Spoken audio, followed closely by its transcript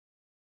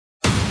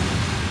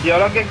Yo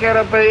lo que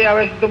quiero es pedir a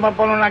ver si tú me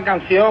pones una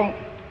canción.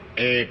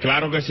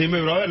 Claro que sí, mi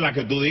brother, la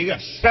que tú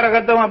digas. Quiero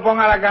que tú me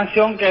pongas la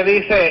canción que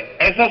dice,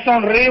 ¿esos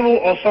son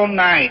Reebok o son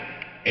Nike?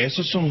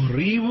 ¿Esos son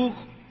Reebok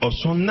o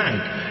son Nike?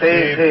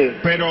 Sí.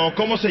 Pero,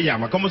 ¿cómo se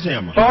llama? ¿Cómo se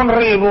llama? ¿Son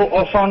Reebok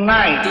o son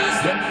Nike?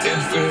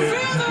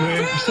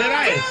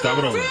 ¿Será esta,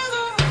 brother?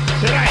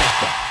 ¿Será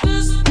esta?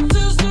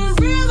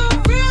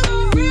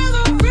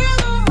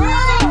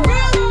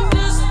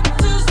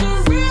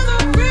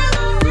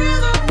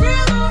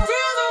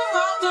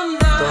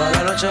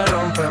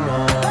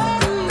 Rompemos,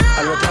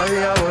 al otro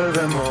día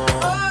volvemos.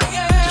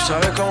 Tú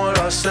sabes cómo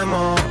lo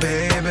hacemos,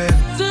 baby.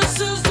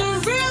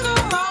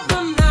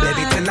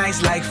 Baby,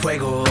 tonight's like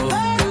fuego.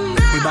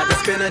 We bout to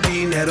spend the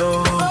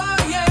dinero.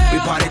 We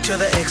party to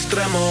the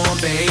extremo,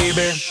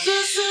 baby.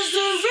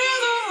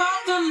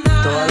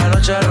 Toda la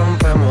noche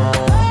rompemos,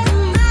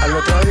 al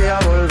otro día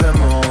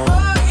volvemos.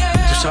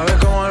 Tú sabes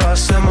cómo lo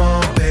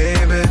hacemos,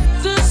 baby.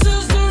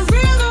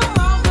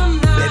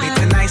 Baby,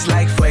 tonight's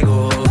like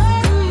fuego.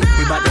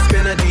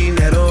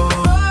 Dinero,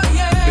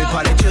 we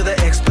party to the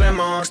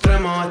extremo,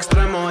 extremo,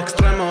 extremo,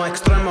 extremo,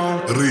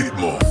 extremo.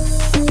 Ritmo.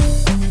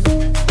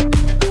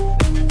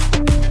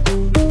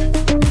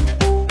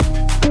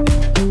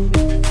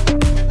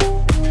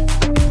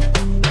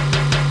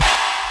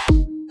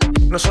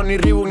 No son ni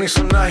Reebok ni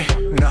son Nike,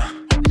 nah.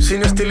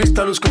 Sin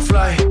estilista luzco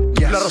fly.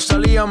 La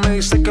Rosalía me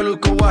dice que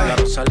luzco guay.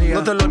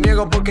 No te lo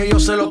niego porque yo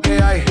sé lo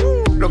que hay.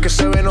 Lo que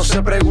se ve no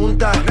se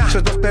pregunta.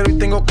 Yo te espero y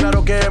tengo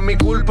claro que es mi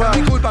culpa.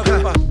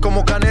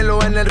 Como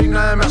Canelo en el ring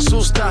nadie me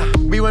asusta.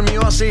 Vivo en mi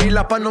oasis y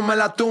la paz no me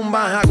la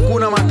tumba.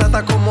 Hakuna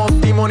Matata como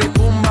Timon y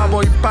Pumba.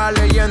 Voy pa'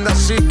 leyenda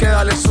así que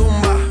dale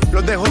zumba.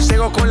 Los dejo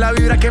ciego con la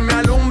vibra que me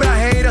alumbra.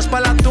 Haters pa'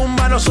 la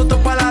tumba,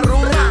 nosotros pa' la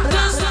rumba.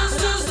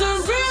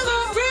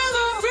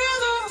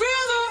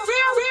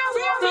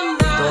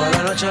 Toda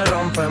la noche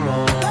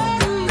rompemos,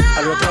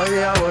 al otro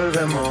día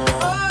volvemos.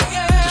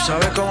 Tú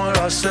sabes cómo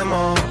lo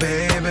hacemos,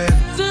 baby.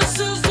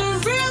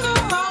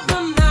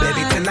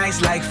 Baby,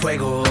 tonight's like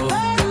fuego.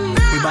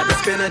 We bout to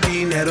spend the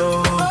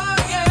dinero.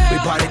 We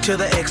party to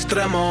the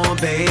extremo,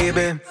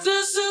 baby.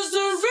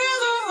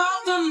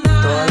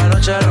 Toda la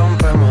noche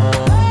rompemos,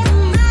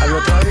 al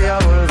otro día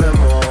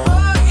volvemos.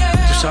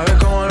 Tú sabes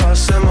cómo lo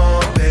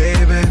hacemos,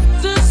 baby.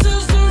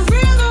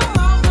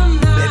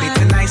 Baby,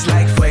 tonight's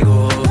like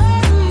fuego.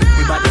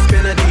 We bout to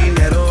spend the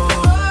dinero.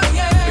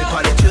 We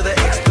party to the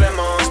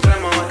extremo,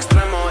 extremo,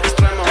 extremo,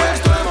 extremo,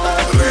 extremo.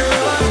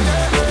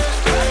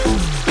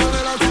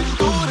 Mueve la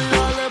cintura y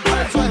dale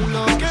pa'l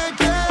suelo, que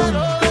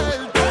quiero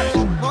verte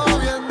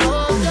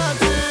moviéndote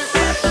así.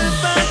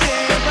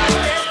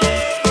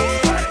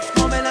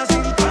 Mueve la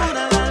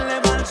cintura, dale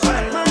pa'l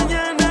suelo.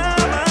 Mañana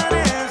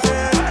amanece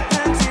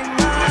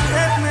encima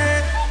de mí.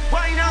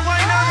 Guayna,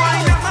 guayna,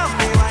 guayna,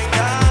 mami,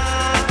 baila,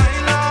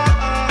 baila.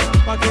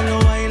 Pa' que lo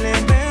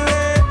bailen,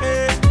 bebé,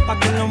 pa'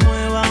 que lo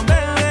muevan,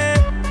 bebé.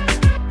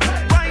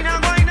 Guayna,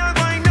 guayna,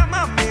 guayna,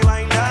 mami,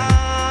 baila,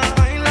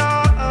 baila.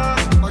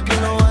 Pa' que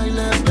lo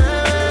bailen,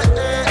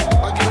 bebé,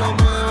 pa' que lo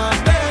muevan,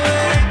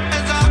 bebé.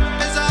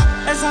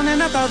 Esa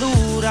nena está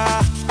dura.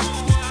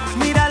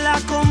 Mírala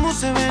cómo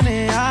se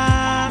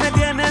menea. Me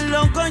tiene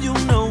loco y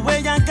uno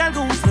ella que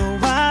algún flow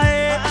va.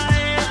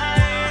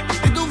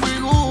 Y tu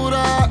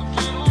figura,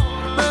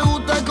 me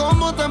gusta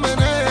cómo te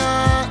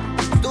menea.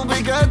 Tu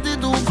piquete y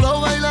tu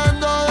flow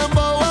bailando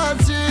dembow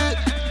así.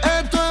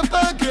 Esto es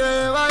pa'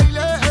 que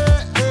baile,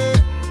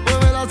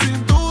 mueve la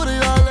cintura y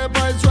dale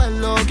pa'l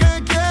suelo,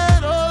 que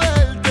quiero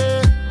verte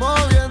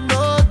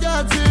moviéndote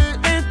así.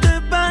 Esto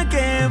es pa'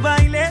 que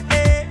baile,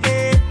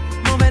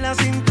 mueve la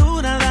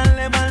cintura,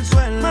 dale pa'l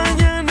suelo.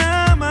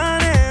 Mañana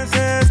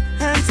amaneces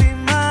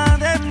encima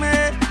de mí.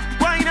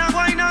 Guayna,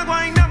 guayna,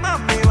 guayna,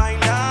 mami,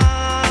 baila,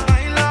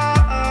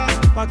 baila.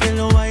 Pa' que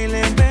lo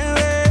bailen,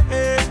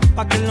 bebé,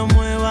 pa' que lo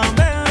muevan,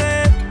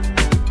 bebé.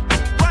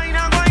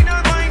 Guayna,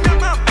 guayna, guayna,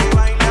 mami,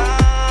 baila,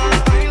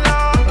 baila.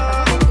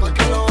 Pa'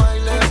 que lo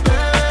bailen,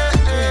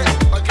 bebé,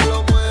 pa' que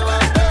lo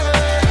muevan,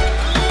 bebé.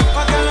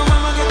 Pa' que lo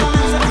muevan que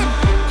comienza.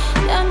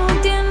 Ya no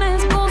tiene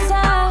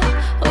excusa.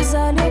 Hoy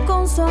salió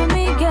con su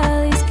amiga.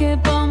 Dice que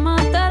pa'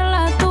 matar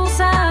la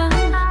tusa.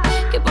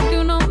 Que porque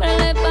un hombre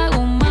le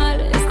pagó mal.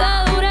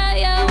 Está dura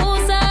y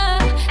abusa.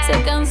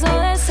 Se cansó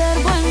de ser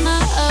buena.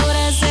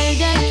 Ahora es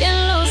ella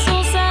quien los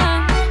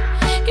usa.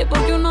 Que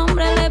porque un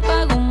hombre le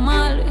pagó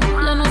mal.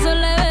 Ya no se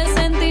le ve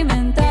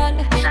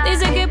sentimental.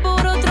 Dice que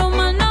por otro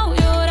mal no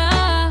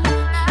llora.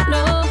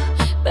 No,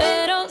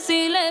 pero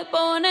si le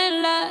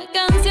ponen la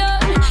canción,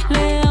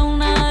 le da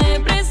una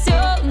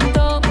depresión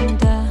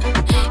tonta.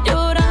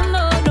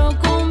 Llorando lo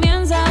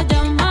comienza a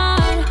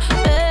llamar,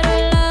 pero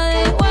él la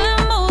dejó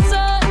en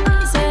buzón.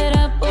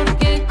 Será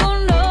porque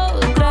con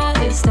otra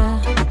está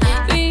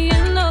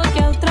fingiendo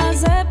que a otra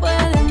se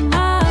puede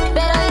amar.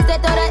 Pero hice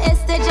todo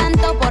este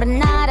llanto por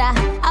nada.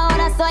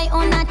 Ahora soy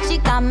una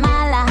chica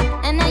mala.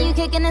 And now you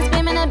kicking and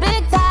screaming a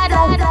big title.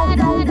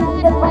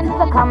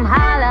 So come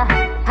holla,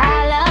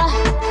 holla.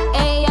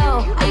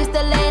 Ayo, I used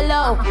to lay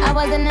low. I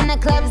wasn't in the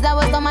clubs, I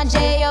was on my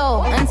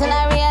J.O. Until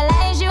I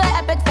realized you were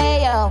epic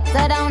fail.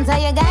 So don't tell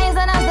your guys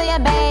and I'll say a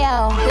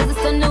bayo, cause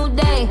it's a new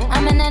day.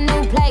 I'm in a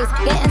new place,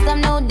 getting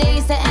some new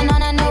D's, sitting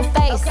on a new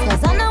face.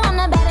 Cause I know I'm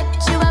the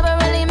baddest you ever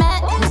really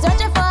met. You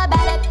searching for a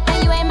baddest,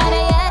 and you ain't met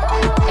it yet.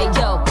 Hey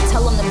yo,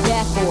 tell him to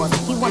back off,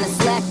 he wanna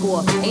slack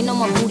off. Ain't no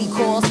more booty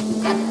calls,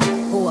 we got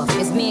the off.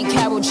 It's me and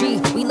Karol G,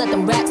 we let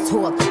them racks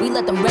talk. We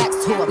let them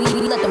racks talk, we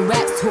let them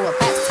racks talk.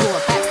 Backs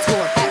talk, backs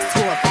talk, backs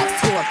talk, backs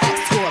talk,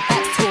 backs talk,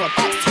 backs talk,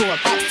 backs talk,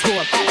 backs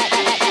talk.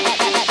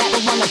 They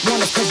wanna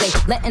want us cause they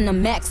letting the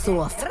max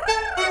off.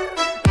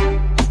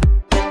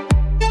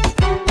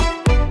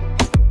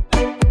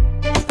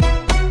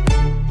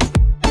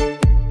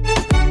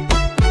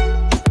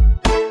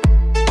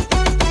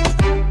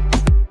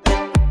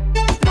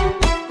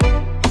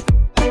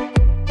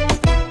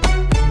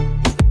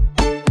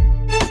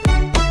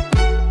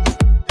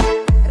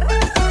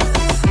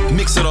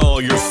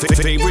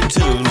 Favorite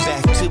tunes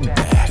back to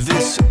back.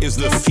 This is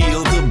the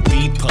Feel the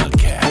Beat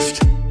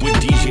podcast with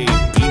DJ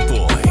Beat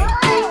Boy.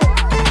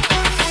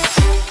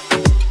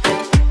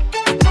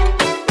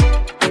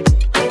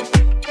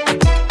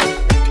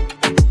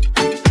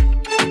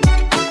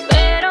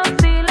 Pero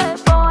si le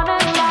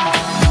pones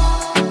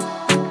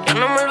yo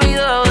no me he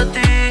olvidado de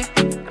ti,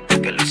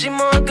 que lo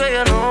hicimos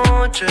aquella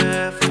noche.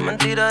 Fue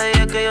mentira,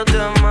 dije que yo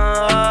te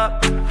amaba.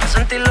 A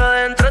sentirlo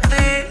dentro de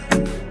ti,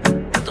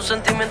 de tus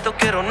sentimientos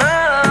quiero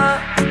nada.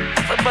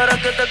 Para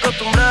que te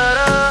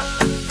acostumbrara,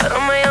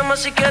 pero me llamas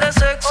si quieres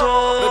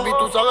sexo. Baby,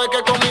 tú sabes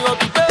que conmigo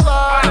tú te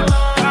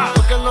vas,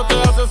 porque él no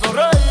te hace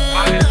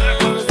sonreír.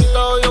 Bebecita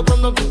odio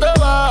cuando tú te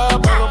vas,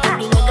 pero por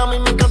ti no, que a mí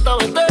me encanta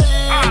verte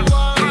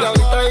ir. Y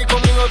ahorita ahí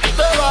conmigo tú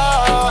te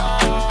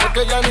vas,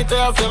 porque ya ni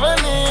te hace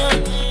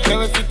venir.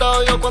 Bebecita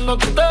odio cuando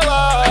tú te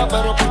vas,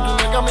 pero por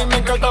ti no, que a mí me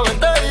encanta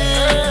verte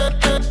ir.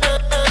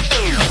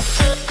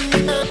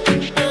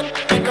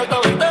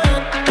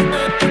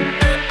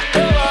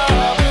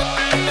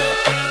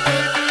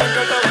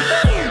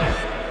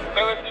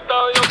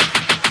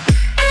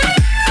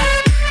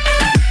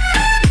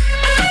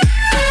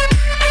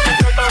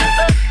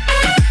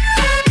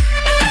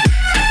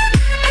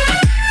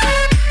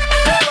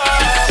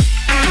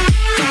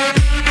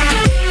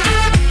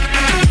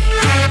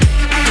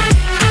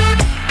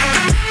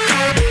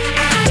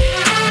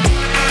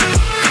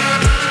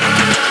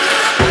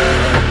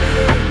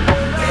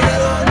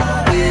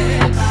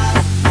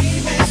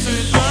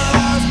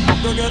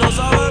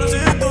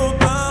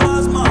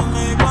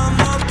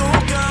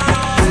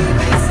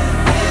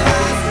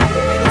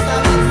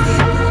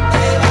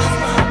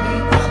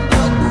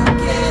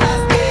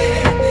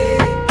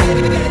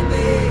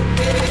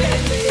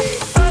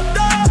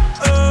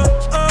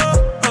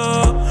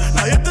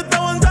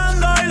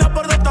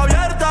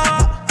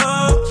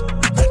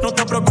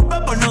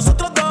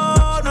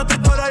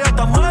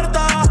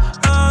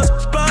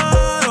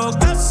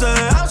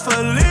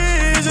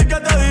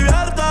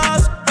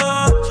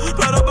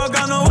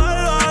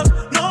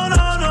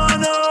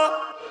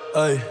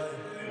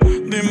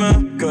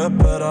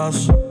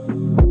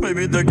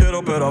 Baby, te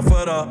quiero pero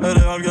afuera.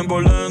 Eres alguien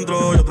por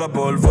dentro y otra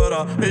por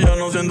fuera. Y ya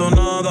no siento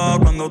nada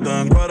cuando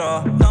te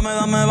encueras.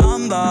 Dame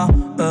banda,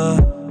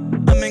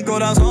 en mi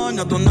corazón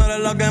ya tú no eres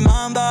la que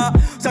manda.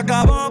 Se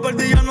acabó, por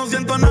ti ya no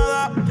siento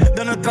nada.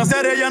 De nuestra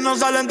serie ya no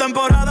sale en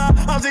temporada.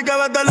 Así que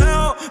vete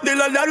lejos,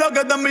 dile al diablo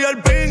que te envíe el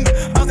ping.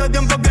 Hace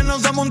tiempo que no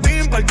somos un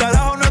team. Pa'l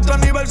carajo nuestro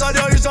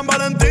aniversario y San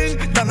Valentín.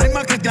 Ya no hay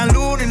más Cristian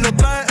Luna y lo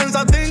trae en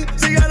satín.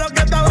 Sigue lo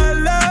que está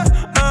verde,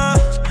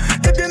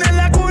 que tienes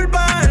la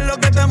culpa en lo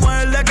que te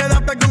muerde.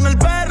 Quédate con el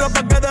perro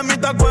pa' que de mí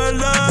te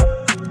acuerdes.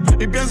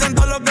 Y piensa en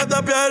todo lo que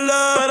te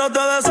pierdes. Pero te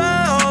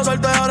deseo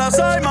suerte, ahora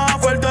soy más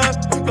fuerte.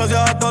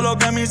 Gracias a todo lo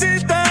que me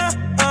hiciste,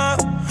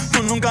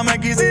 tú nunca me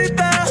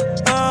quisiste,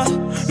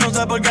 no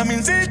sé por qué me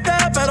insistes.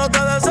 Pero te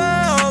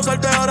deseo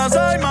suerte, ahora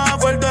soy más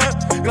fuerte.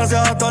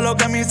 Gracias a todo lo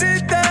que me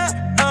hiciste,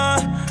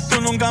 tú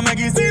nunca me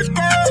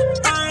quisiste,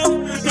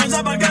 no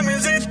sé por qué me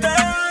insistes.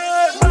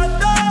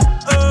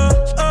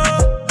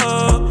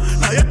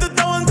 Nadie te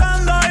está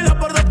aguantando y la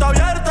puerta está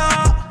abierta.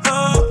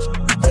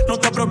 No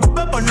te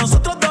preocupes por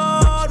nosotros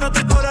dos,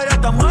 nuestra historia ya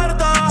está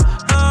muerta.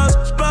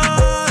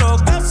 Espero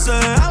que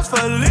seas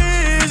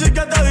feliz y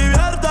que te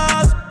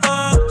diviertas,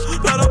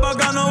 pero pa'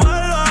 que no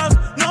vuelvas.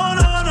 No,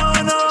 no, no,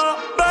 no.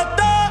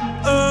 Vete,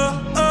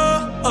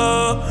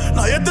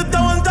 nadie te está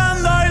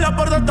aguantando y la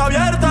puerta está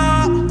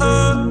abierta.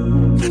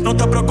 No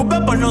te preocupes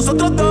por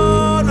nosotros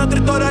dos, nuestra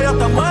historia ya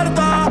está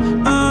muerta.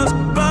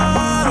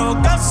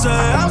 Espero que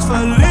seas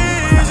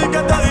feliz y que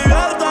te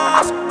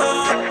diviertas,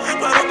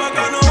 pero pa'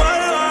 que no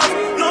vuelvas.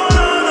 No,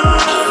 no, no,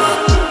 no.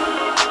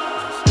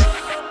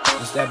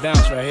 It's that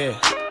bounce right here.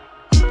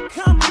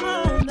 Come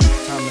on.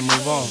 Time to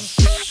move on.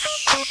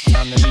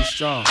 Time to be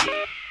strong.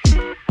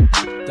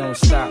 Don't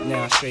stop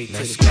now, straight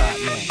to the top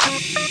now.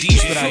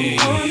 DJ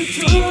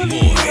Beat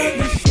Boy.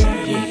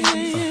 Yeah.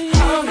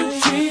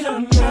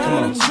 Come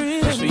on,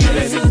 that's for you,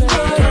 baby.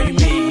 Girl, you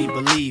made me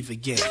believe again.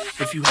 again.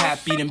 If you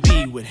happy, then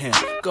be with him.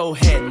 Go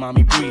ahead,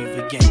 mommy, breathe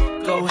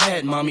again. Go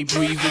ahead, mommy,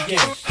 breathe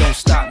again. Don't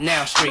stop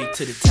now, straight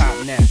to the top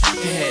now.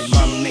 Go ahead,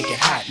 mommy, make it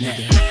hot now.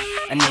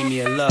 I need me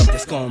a love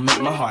that's gonna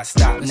make my heart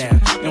stop now.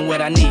 And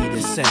what I need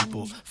is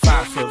simple.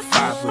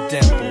 5'5" with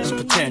dimples,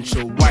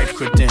 potential wife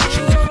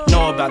credentials.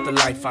 Know about the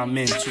life I'm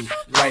into,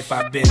 life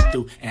I've been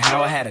through, and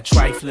how I had a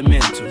trifling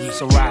mental.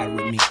 So ride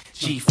with me,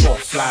 G4,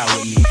 fly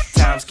with me.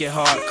 Times get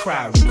hard,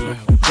 cry with me,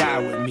 die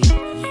with me.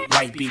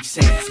 White Beach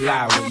Saints,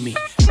 lie with me.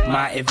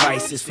 My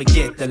advice is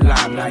forget the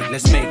limelight.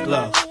 Let's make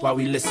love while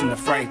we listen to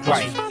Frank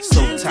White.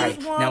 So tight,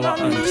 now I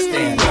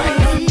understand life.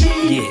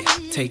 Yeah,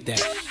 take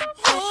that.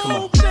 Come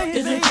on.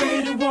 Is a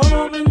pretty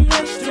woman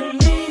next to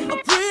me? A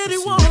pretty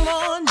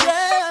woman,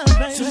 yeah,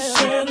 baby. To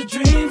share the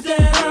dreams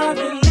that I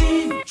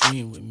believe.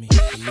 Dream with me,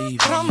 believe.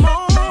 Come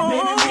on,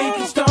 maybe we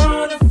can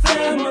start a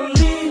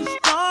family.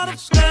 Start a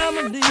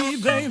family,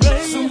 baby.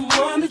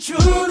 Someone that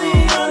truly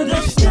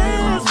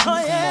understands.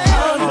 Oh yeah,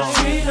 how to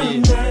treat a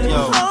man.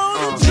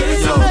 Oh,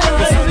 treat a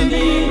man.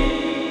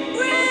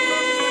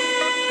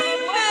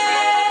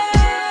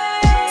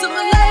 To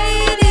my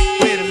lady.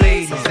 Where the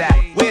ladies at?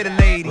 Where the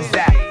ladies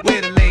at?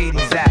 Where the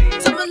ladies at?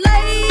 To my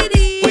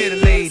lady. Where the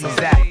ladies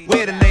at?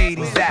 Where the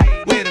ladies at?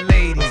 Where the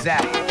ladies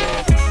at?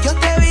 Yo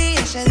te vi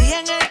ese día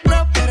en el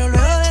club, pero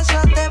luego de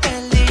eso te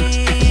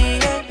perdí.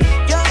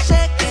 Yo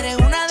sé que eres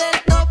una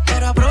del top,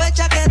 pero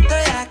aprovecha que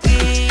estoy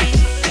aquí.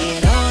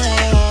 Quiero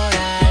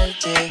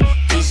devorarte,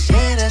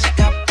 quisiera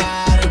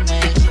escaparme,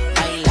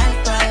 bailar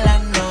toda la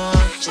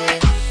noche,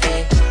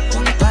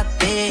 junto a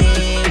ti,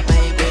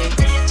 baby.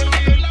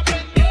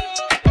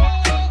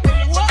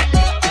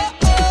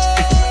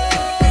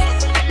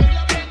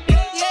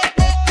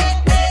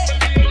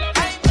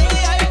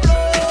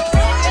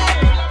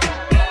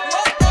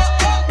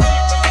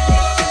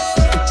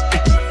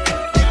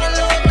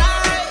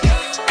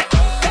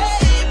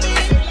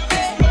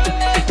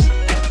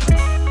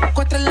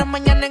 Cuatro en la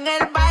mañana en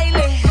el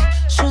baile,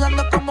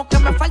 sudando como que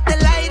me falta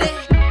el aire.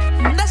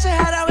 De ese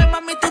jarabe,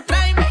 mami, tú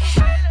tráeme.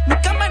 Mi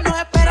cama nos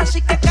espera,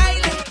 así que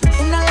caile.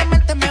 Una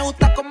demente me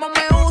gusta como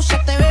me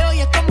usa. Te veo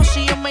y es como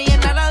si yo me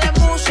llenara de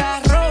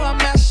musa.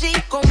 Róbame así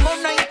como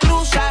una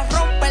intrusa.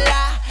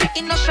 Rómpela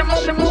y no se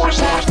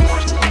musa.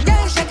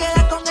 Ya se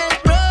queda con el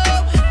pro.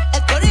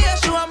 El corillo de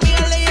su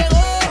amiga le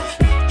llegó.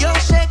 Yo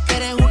sé que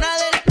eres una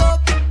del top.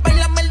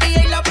 Bailame el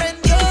día y la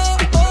prendió.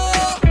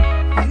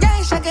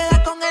 Ya se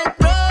queda con el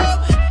pro.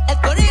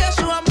 El corillo de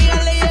su amiga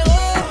le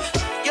llegó.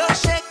 Yo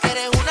sé que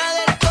eres una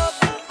del top.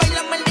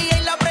 Bailame el día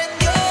y la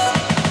prendió.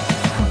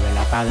 Mueve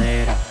la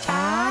cadera,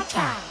 Cha,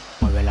 cha,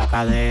 mueve la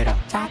cadera,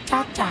 cha,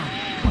 cha, cha,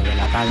 mueve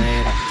la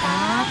cadera,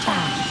 cha, cha,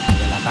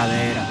 mueve la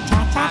cadera.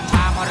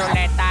 Damos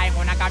ruleta en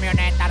una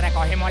camioneta,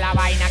 recogimos la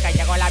vaina que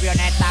llegó la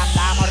avioneta.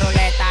 Damos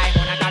ruleta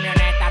en una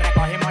camioneta,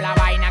 recogimos la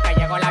vaina que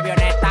llegó la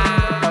avioneta.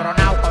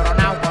 Coronao,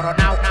 coronao,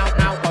 coronao, nao,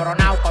 nao,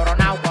 coronao,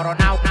 coronao,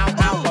 coronao, nao,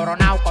 nao,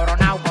 coronao,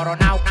 coronao,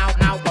 coronao, nao,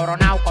 nao,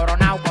 coronao,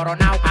 coronao,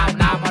 coronao.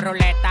 Andamos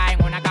ruleta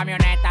en una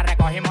camioneta,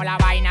 recogimos la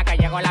vaina que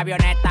llegó la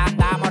avioneta.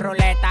 Andamos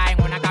ruleta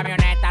en una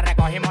camioneta,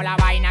 recogimos la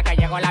vaina que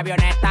llegó la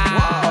avioneta.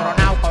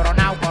 Coronao,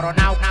 coronao,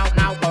 coronao, nao,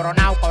 nao,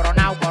 coronao,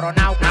 coronao,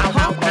 coronao, nao,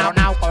 nao,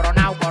 coronao,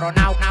 coronao,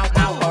 coronao, nao,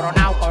 nao,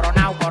 coronao,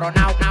 coronao,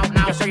 coronao, nao,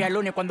 nao. Yo soy el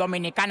único en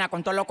Dominicana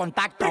con todos los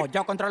contactos.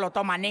 Yo controlo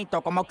todo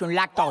manito como que un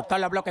lacto.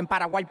 Todos los bloques en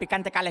Paraguay,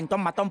 picante,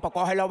 calentón, matón. Pues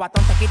coge los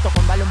batón, te quito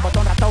con darle un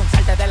botón ratón.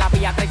 Salte de la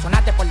vía,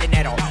 traicionaste por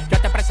dinero. Yo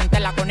te presenté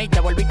la con y te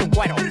volviste un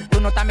cuero.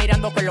 Tú no estás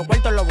mirando que los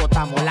vueltos los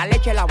botamos. La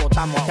leche la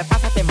botamos. Te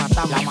pasa, te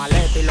matamos. La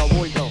maleta y los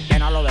bultos,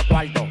 llénalo de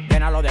cuarto,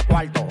 llénalo de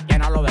cuarto,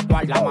 llénalo de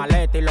cuarto. La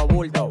maleta y los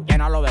bultos,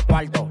 llénalo de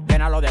cuarto,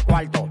 llénalo de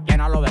cuarto,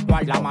 llénalo de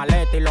cuarto. La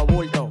maleta y los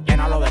bultos,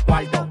 llénalo de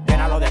cuarto,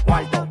 llénalo de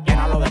cuarto,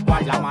 llénalo de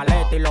cuarto. La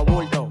maleta y los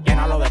bultos,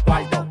 llénalo de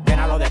cuarto,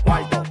 llénalo de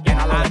cuarto,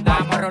 llénalo de cuarto.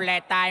 Andamos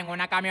ruleta en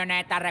una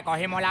camioneta,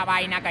 recogimos la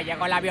vaina que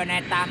llegó la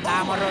avioneta.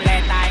 Andamos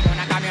ruleta en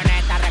una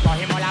camioneta,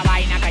 recogimos la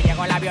vaina que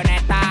llegó la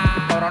avioneta.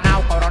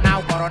 Coronao,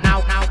 coronao,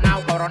 coronao, nao,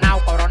 nao,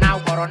 coronao,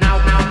 coronao, coronao,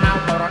 nao, nao,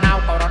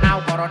 coronao,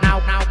 coronao,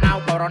 coronao, nao,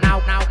 nao,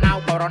 coronao, nao,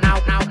 nao,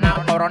 coronao, nao,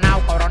 nao,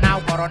 coronao,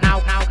 coronao,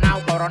 coronao, nao,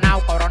 nao,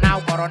 coronao, coronao,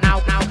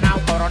 coronao, nao, nao,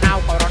 coronao, coronao,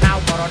 coronao,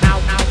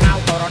 nao, nao,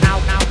 coronao,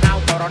 nao, nao,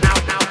 coronao,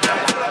 nao, nao.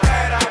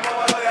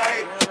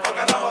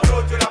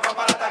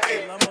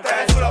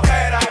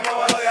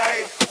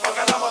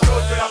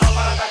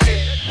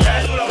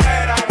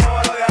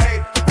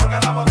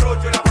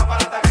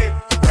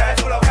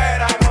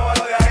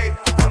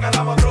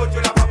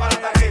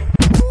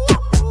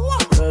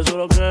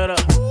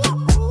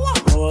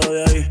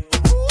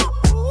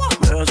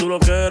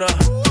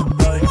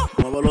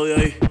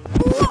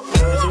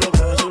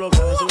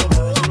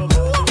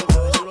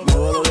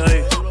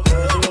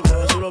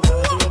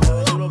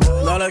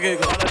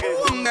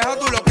 Deja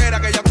tu loquera,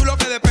 que ya tú lo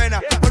que de pena.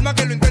 Por más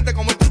que lo intentes,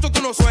 como el tuyo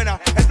tú no suena.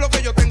 El flow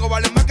que yo tengo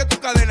vale más que tu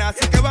cadena.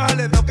 Así que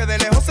bájale dos, que de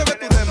lejos se ve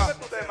tu tema.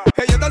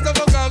 Ellos están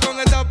sofocados con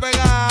esta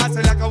pegada.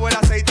 Se le acabó el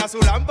aceite a su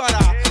lámpara.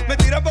 Me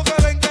tiran porque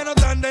ven que no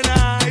están de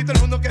nada. Y todo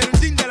el mundo quiere un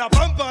chin de la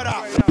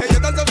pámpara. Ellos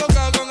están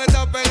sofocados con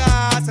esta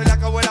pegada. Se le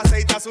acabó el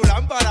aceite a su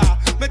lámpara.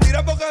 Me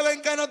tiran porque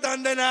ven que no no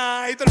están de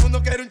nada y todo el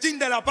mundo quiere un chin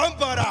de la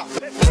pámpara.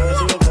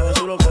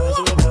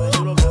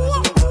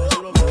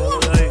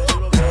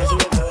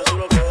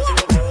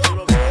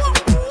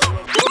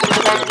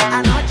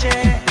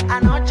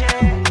 Anoche,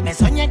 me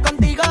soñé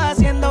contigo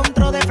haciendo un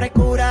tro de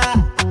frescura.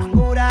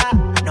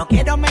 No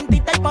quiero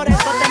mentirte y por eso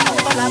te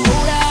monto la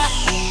dura.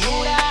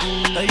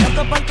 Estoy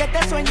loco porque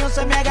este sueño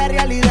se me haga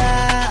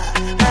realidad.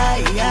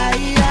 Ay,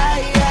 ay,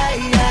 ay,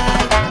 ay, ay.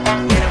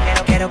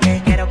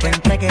 Quiero que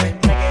entregue.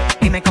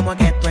 Dime cómo es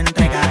que tú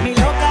entregas. Mi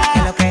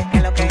loca, ¿qué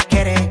es lo que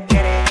quieres?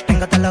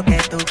 Tengo todo lo que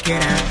tú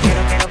quieras.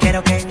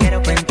 Quiero que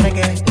tú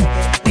entregues.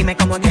 Dime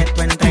cómo es que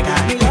tú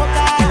entregas. Mi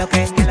loca,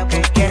 ¿qué es lo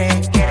que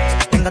quieres?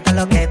 Tengo todo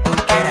lo que tú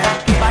quieras.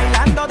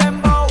 Bailando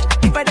dembow,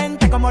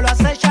 diferente como lo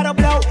hace Shadow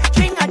Blow.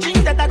 Chin a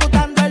chin, te está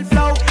gustando el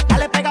flow.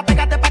 Dale,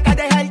 pégate pa' que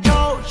deja el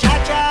show.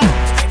 Chacha,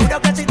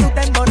 seguro que si tú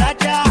te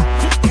emborrachas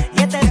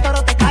y este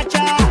toro te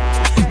cacha,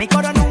 mi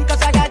coro nunca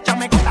se agacha.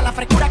 Me gusta la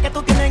frescura que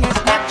tú tienes en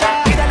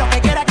Snapchat. Pide lo que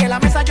quieras, que la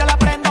mesa yo la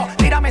prendo.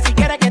 Tírame si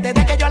quieres, que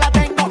desde que yo la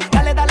tengo.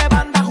 Dale,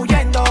 banda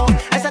huyendo.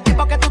 Ese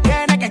tipo que tú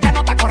tienes, que ya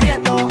no está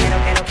corriendo.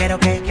 Quiero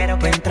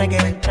que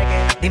entregue.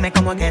 Dime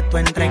cómo es que tú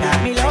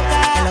entregas. Mi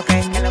loca, ¿qué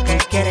es lo que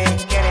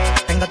quieres?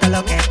 Tengo todo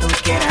lo que tú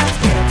quieras.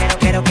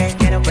 Quiero que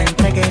tú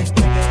entregues.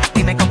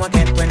 Dime cómo es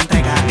que tú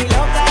entregas. Mi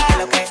loca,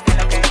 ¿qué es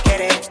lo que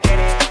quieres?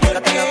 Tengo todo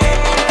lo que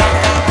tú quieras.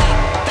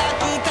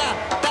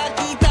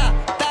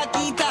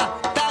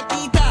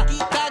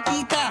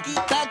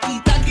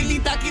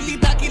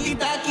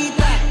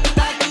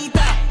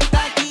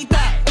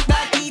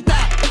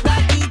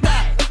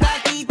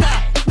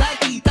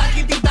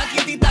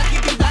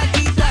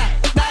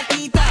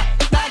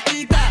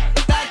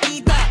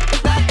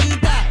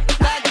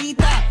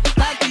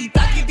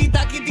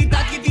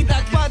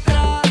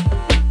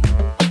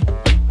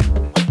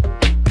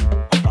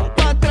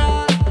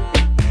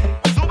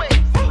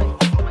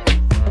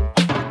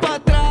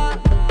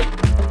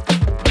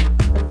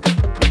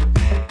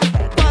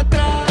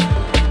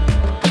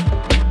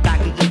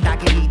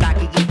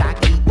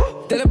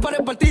 Tienes para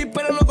repartir,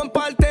 pero no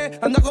comparte.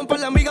 Anda con par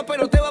de amigas,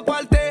 pero te va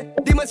aparte.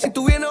 Dime si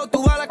tú vienes o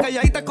tú vas. Las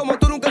calladitas como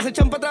tú nunca se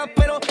echan para atrás.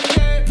 Pero,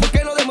 ¿por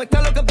qué no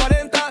demuestras lo que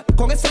aparenta?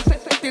 Con ese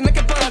tienes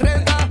que pagar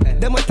renta.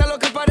 Demuestra lo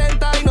que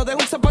aparenta y no deja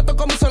un zapato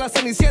como hizo la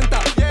Cenicienta.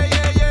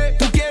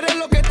 Tú quieres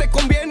lo que te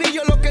conviene y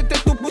yo lo que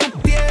tú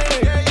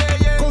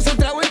tienes.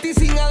 Concentrado en ti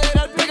sin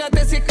aderar,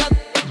 pégate si es que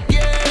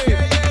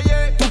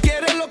quieres. Tú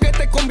quieres lo que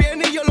te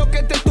conviene y yo lo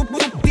que tú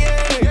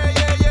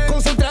tienes.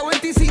 Concentrado en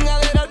ti sin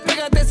aderar,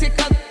 pégate si es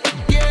que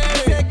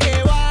sé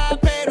que va,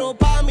 pero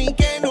pa' mí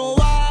que no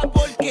va,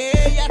 porque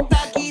ella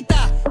está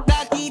quita,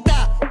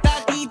 taquita,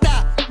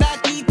 taquita,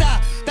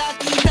 taquita,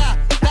 taquita, taquita,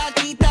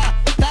 taquita,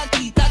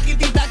 taquita,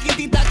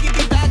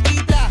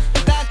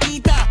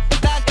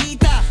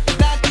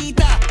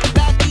 taquita,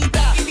 taquita,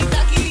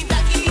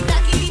 taquita,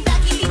 taquita,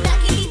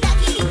 taquita,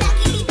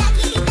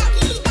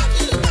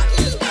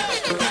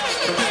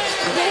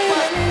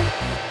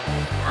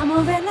 A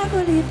mover la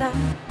colita,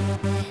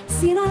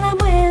 si no la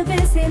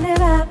mueve se le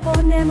va a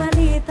poner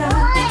malita.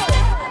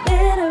 A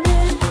ver,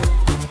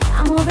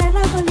 a mover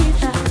la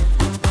colita,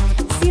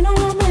 si no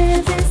la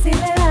mueve se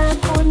le va a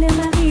poner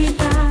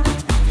malita.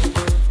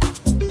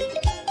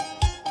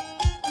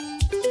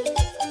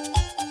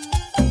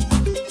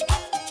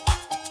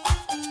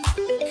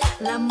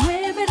 La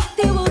mueve el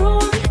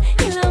tiburón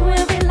y la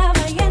mueve la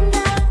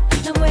ballena,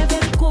 la mueve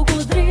el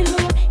cocodrilo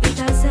y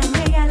Tarzán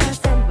llega a la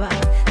selva.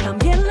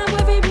 También la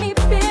mueve mi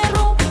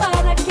perro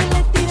para que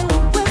le tire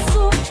un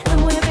hueso, la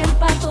mueve el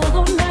pato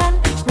Donald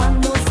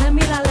cuando se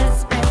mira al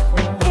espejo.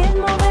 Él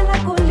mueve la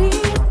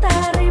colita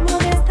al ritmo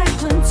de esta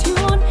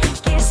canción,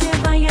 que se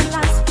vayan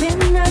las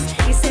penas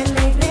y se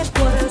alegre el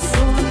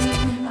corazón.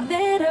 A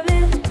ver,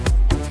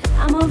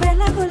 a mover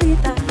la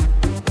colita,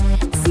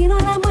 si no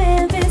la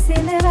mueve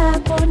se le va a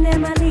poner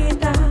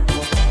malita.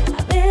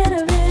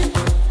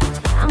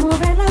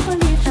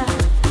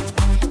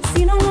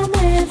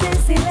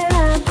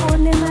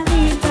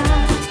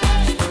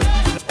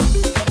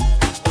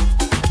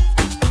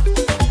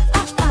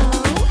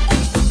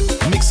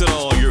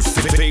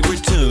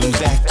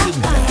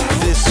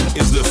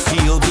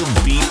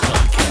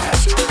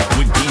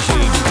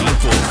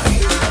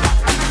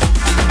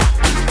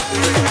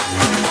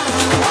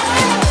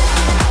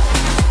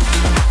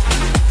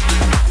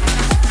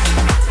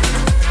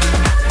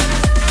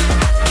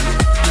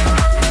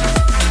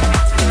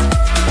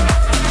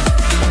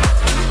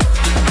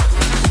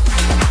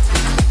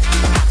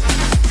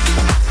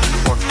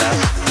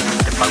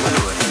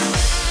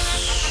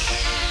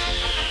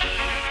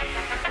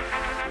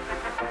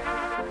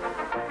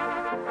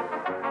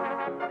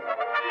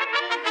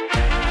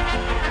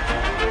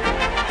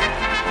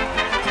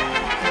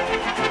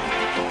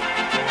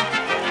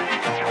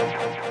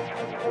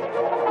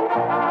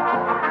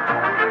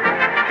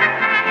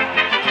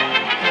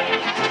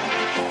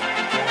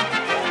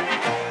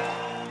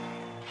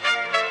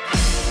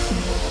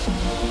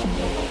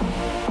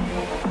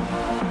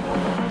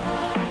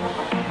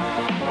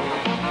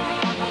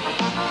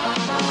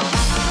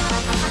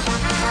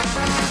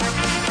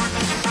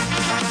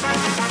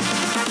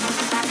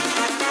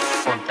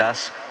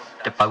 montas,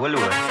 te pago el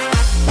Uber.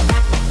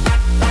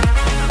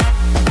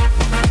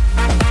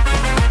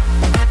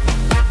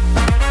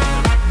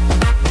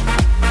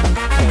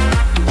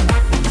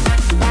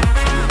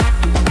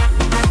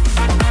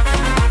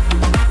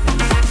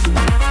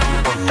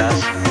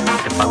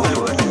 Te pago el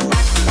Uber.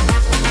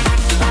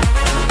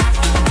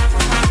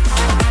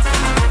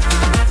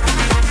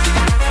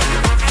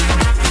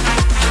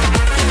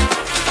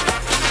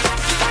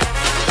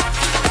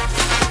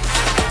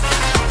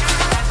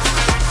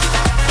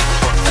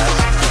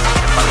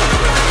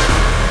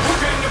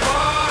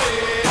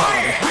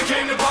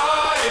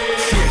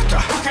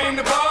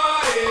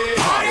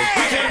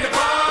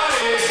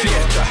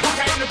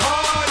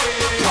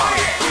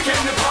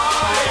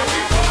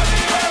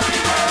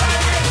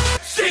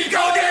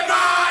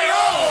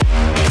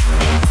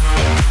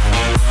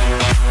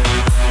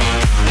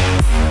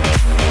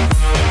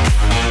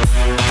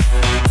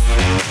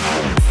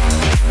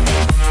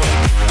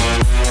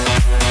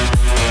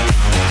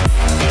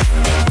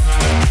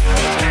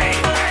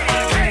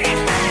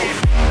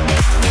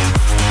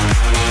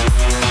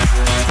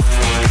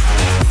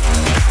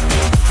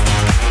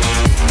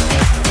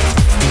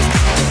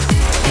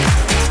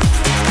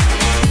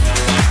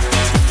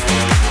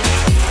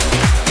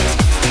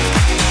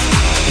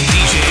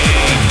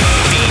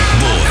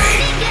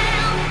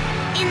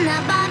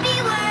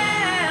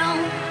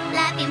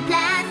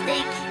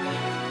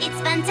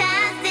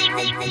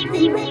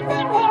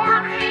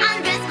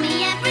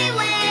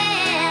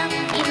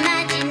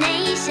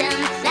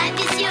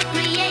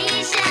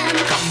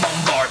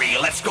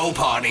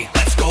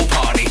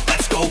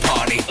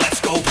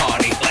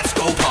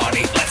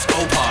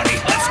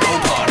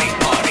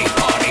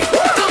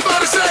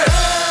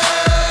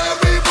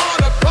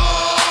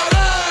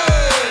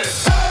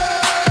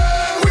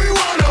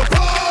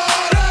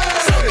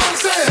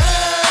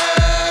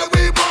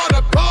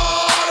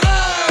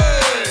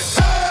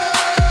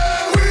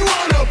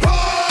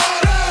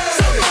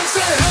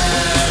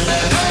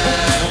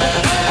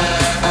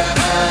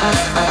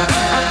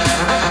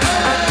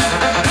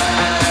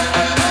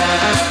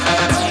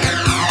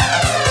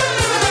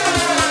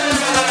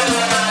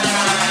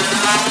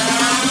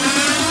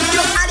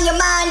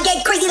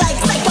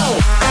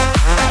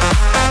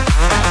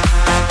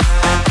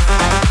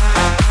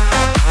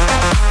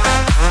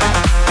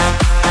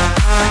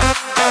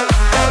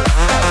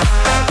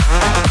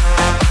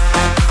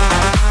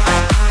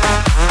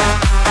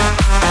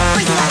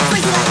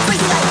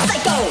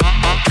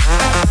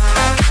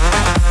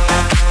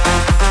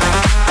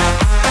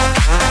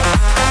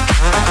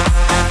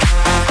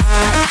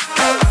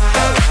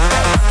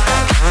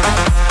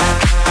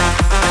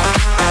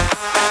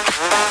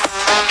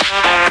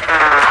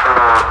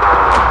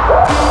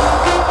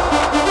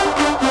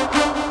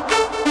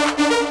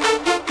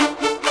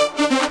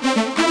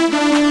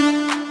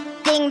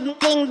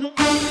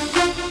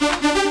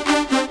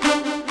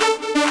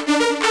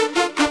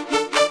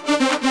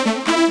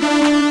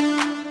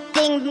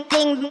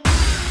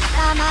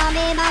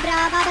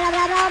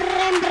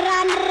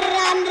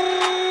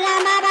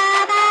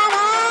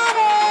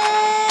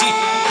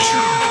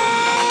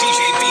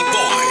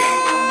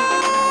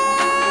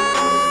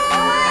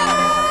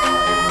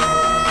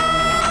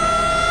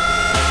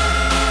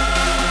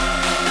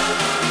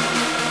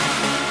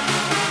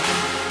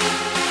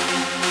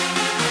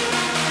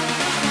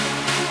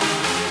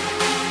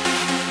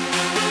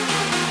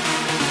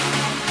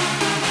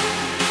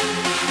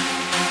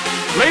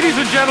 Ladies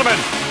and gentlemen,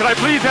 can I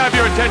please have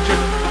your attention?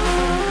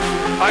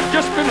 I've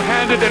just been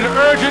handed an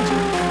urgent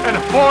and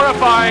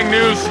horrifying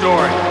news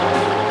story.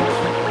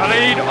 And I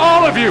need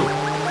all of you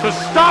to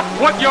stop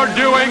what you're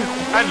doing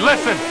and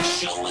listen.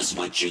 Show us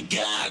what you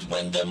got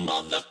when the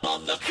mother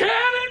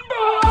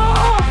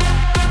Cannonball!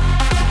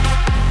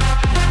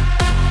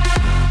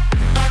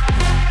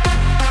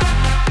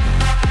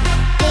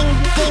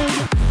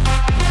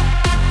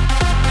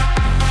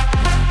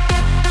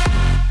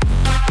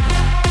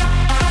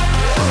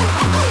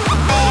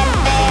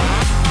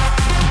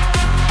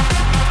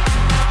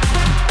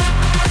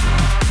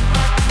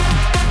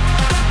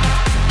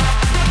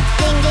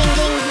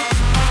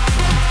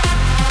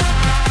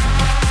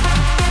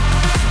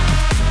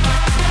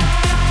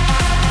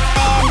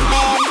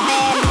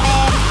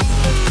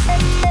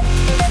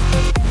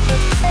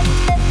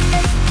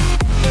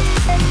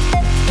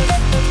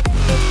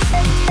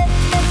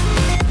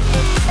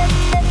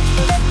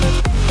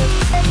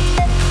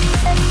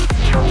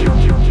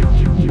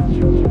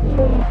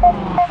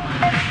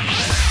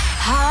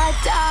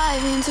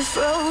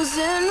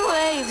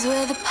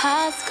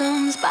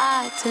 Comes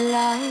back to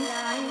life.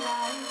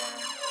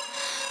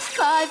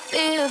 Fight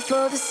fear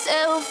for the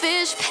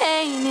selfish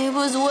pain, it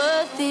was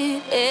worth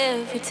it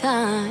every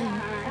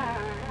time.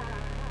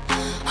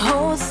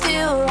 Hold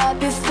still right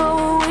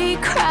before we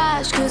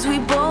crash, cause we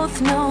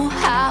both know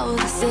how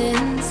this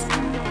ends.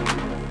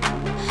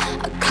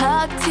 A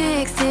clock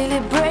ticks till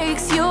it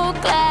breaks your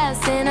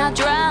glass, and I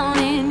drown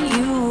in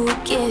you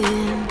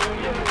again.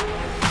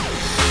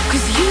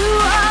 Cause you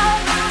are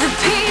the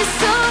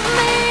piece of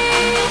me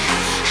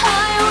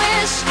I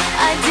wish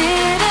I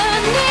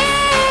didn't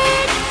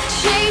need.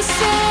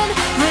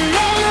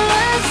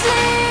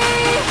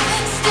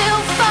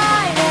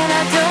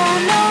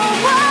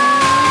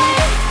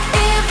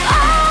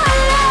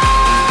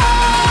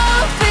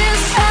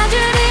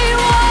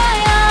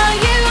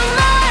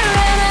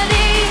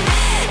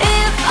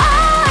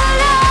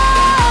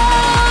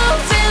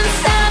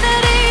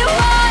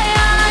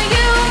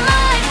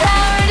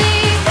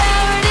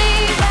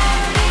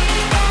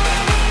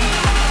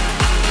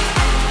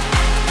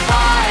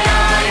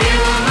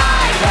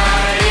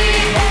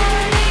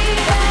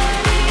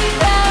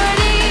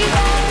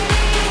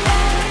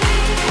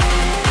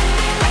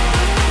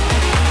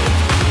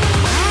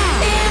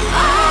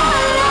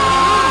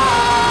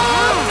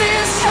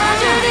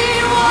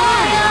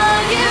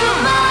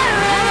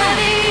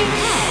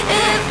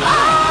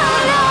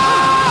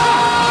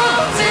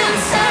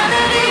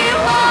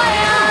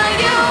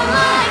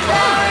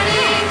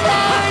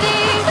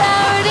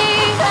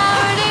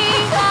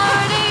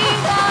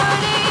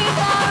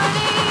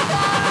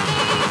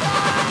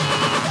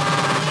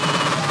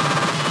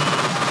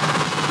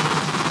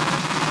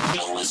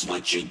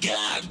 what you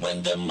got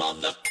when the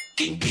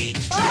motherfucking beat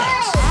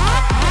drops.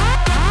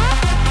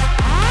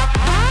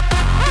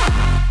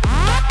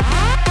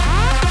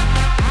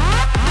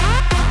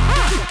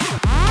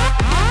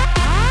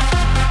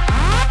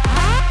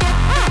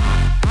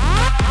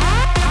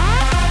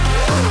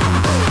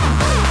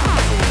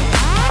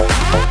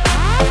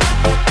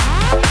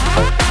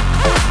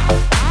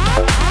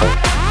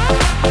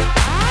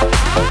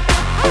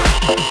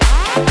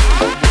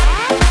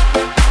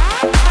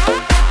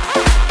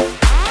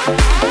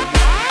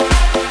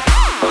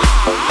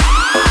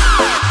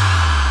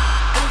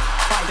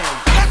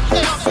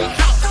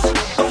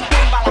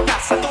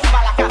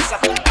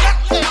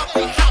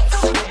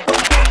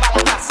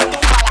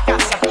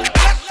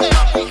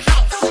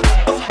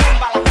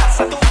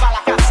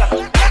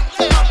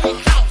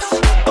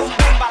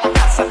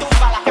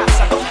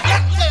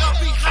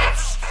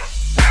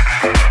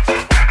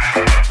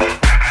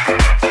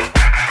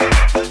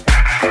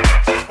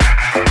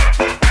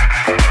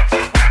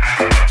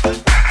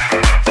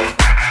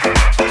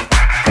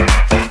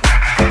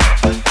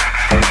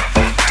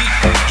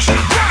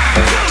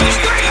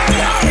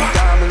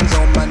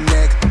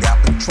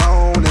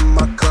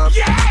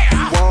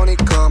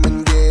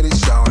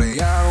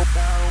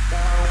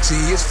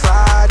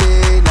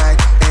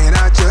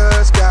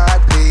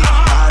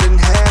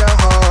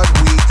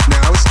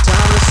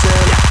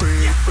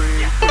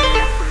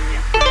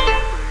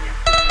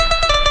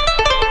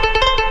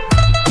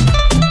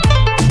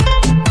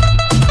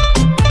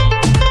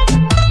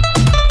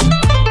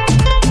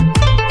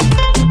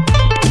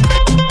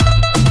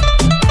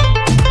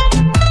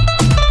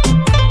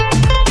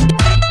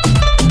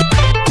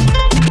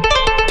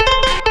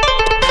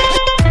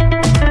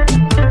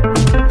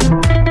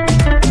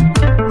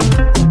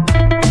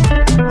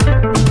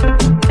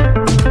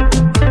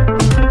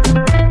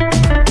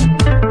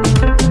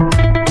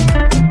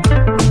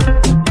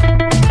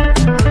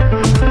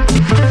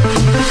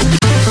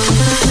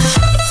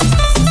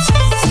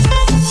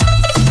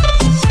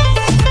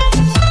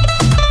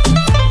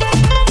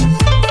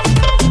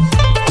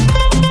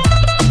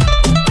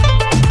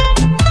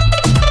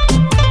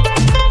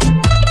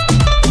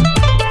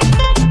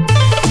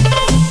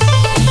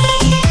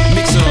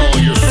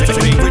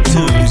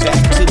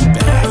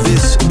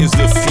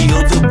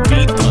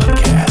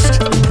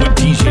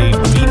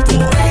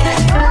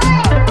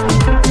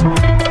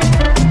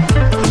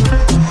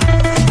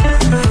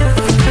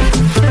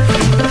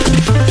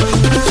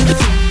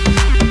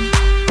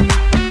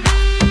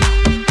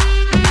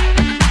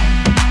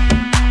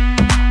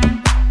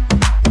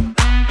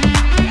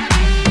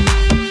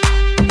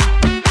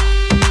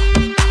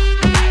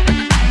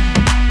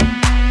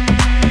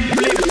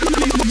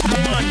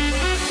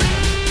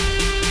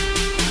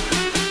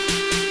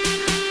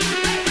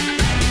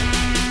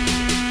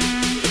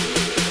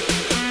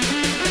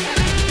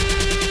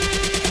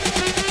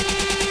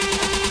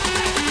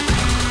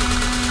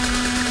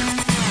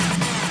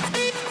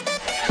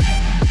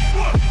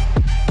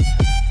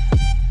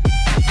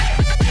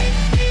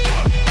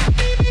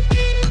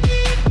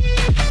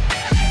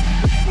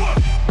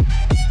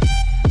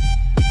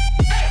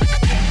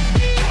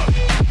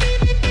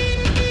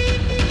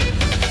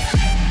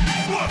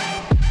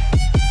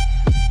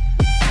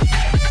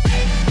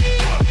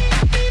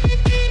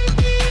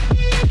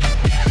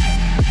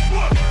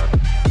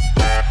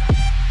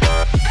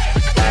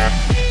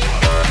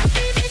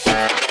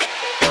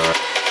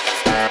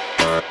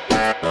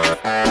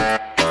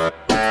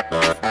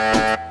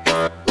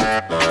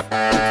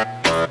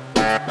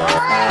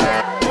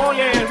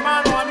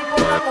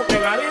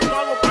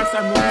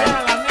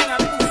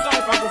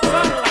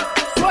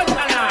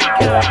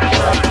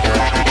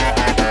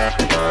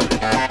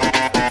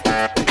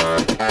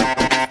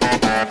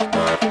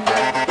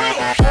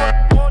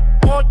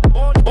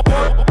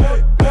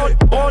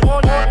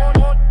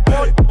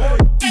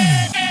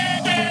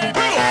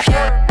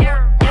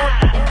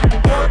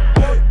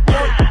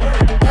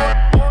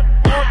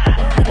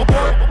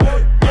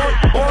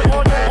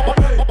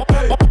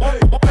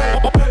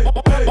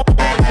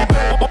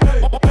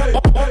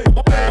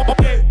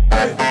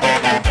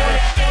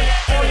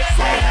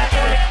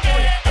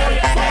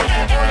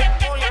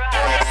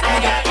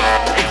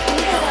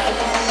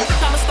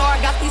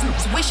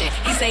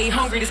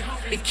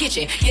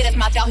 kitchen. Yeah, that's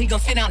my dog, he gon'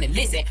 sit down and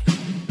listen.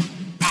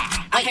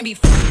 I can be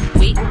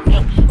weak,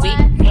 no, weak,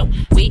 no,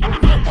 weak,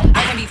 no.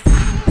 I can be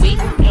weak,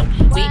 no,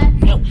 weak,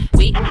 no,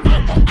 weak, no.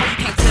 You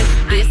can't touch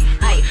this,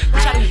 ayy.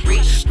 Try to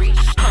reach, no,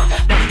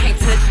 you can't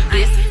touch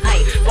this,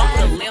 ayy. Walk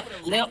with a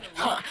limp,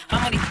 How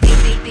many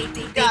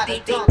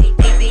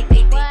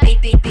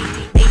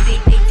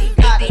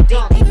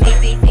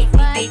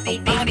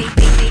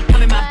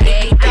come in my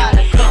bag,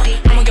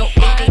 I'm on your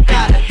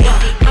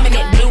I'm in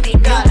that new,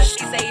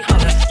 she say,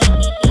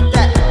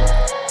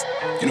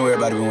 You know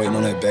everybody been waiting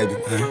on that baby,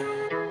 man.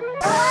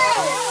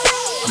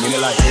 I mean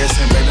it like ever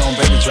since baby on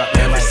baby drop,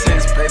 ever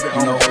since baby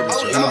on baby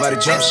drop. Ain't nobody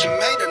jump shit.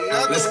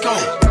 Let's go.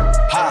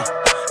 Ha.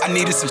 I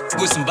needed some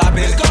with some bop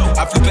in it.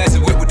 I flew past the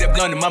whip with that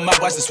blunt in my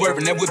mouth, watched it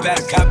swerving. That whip had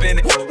a cop in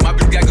it. My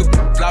bitch got good,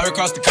 fly her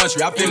across the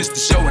country. I finished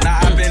the show and I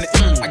hop in it.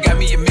 I got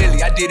me a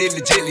milli, I did it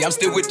legitly. I'm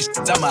still with the shit,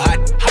 I'm a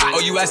hot. Oh,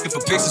 you asking for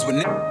pictures with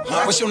nigga?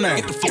 What's your name?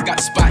 Get the fuck out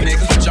the spot,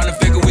 nigga. Tryna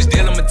figure which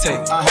deal I'ma take.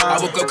 I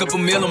woke up,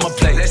 couple meal on my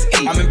plate. Let's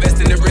eat. I'm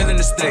investing in real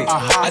estate.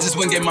 I just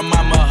went and gave my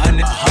mama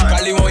 100.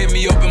 Probably won't hear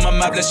me open my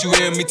mouth, bless you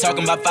hear me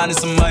talking about finding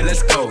some money.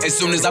 Let's go. As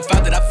soon as I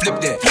found that, I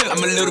flipped that.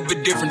 I'm a little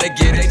bit different, they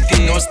get it.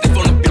 Don't stiff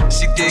on the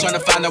bitch, she did.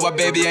 Tryna find out why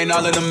baby ain't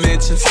all in the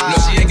mentions. No,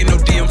 she ain't get no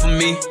DM from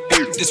me.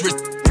 This rich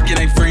it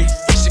ain't free.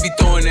 She be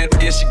throwing that,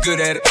 yeah, she good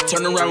at it.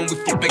 Turn around when we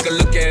fuck, make her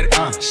look at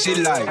it. She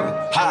like,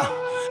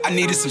 I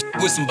needed some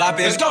with some bop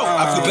in it.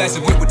 I flew past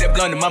the whip with that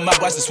blunt in my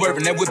mouth, watched it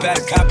swerving. That whip had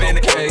a cop in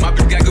it. My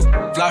bitch got good,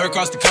 fly her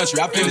across the country.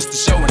 I finished the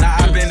show and I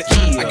hop in it.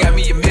 I got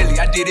me a milli,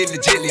 I did it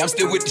legitly. I'm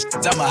still with the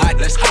shit, I'm a hot.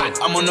 Let's hot.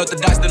 I'm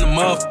unorthodox than a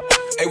muff.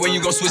 Hey, when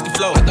you gon' switch the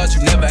flow? I thought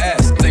you never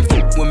asked. They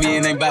f with me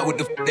and ain't bout what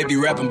the f they be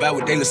rapping about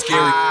what they look scary.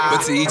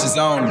 But to each his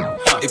own.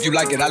 If you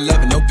like it, I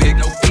love it, no big,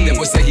 no fee. That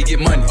boy say he get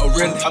money. Oh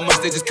really? How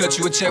much they just cut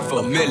you a check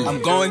for $1 million?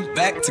 I'm going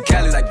back to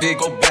Cali like big,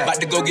 go back. About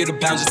to go get a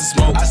pound just to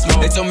smoke. I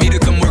smoke. They told me to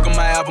come work on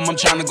my album. I'm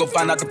trying to go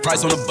find out the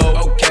price on the boat.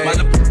 Okay. My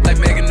little like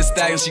Megan Thee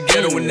Stallion, she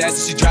ghetto and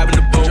nasty, she driving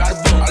the boat. All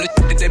the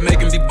shit that they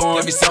making be born.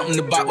 Give me something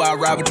to buy while I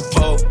ride with the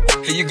pole.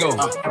 Here you go.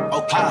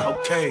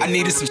 Okay. I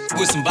needed some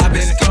with some bop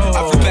in it.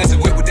 I flew past the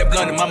whip with that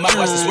blunt in my mouth,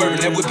 watched it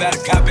swerving. That whip had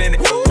a cop in it.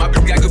 My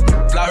bitch got good,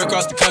 fly her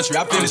across the country.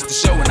 I finished the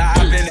show and I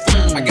hop in it.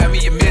 I got me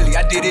a milli,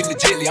 I did it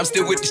legitly. I'm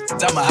still with the shit,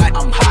 I'm a hot.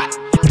 I'm hot.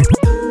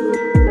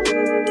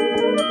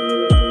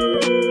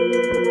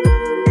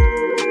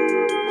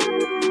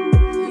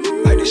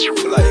 Like this shit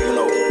feel like, you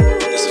know,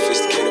 it's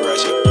sophisticated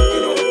ratchet,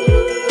 you know.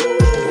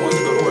 The ones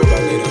that go to work by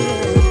later,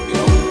 you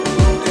know.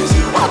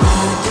 I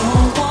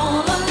don't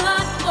want a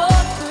lot for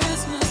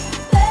Christmas.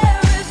 There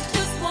is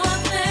just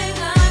one thing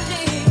I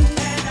need.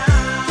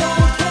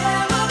 Don't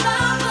care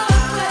about the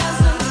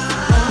presents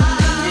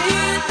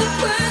underneath the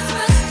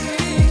Christmas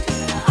tree.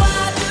 I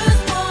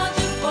just want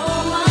you for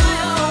my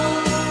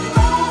own.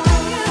 All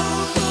you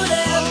could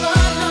ever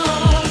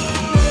know.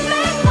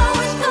 Make my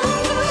wish come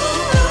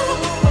true.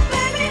 But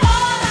baby,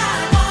 all I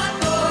want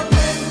for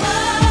Christmas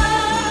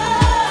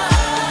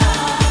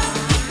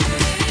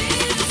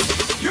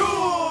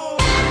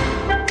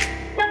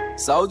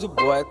Soulja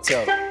Boy,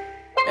 tough.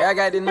 Hey, I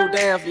got this new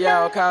dance for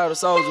y'all called the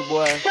Soulja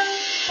Boy.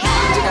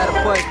 You just gotta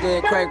punch,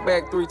 then crank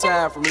back 3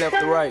 times from left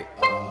to right.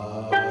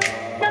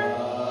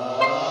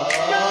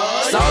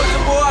 Soulja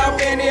Boy, I'm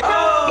in it.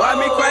 Why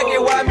me crank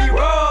it? Why me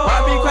roll? Why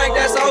me crank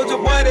that Soulja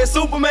Boy? That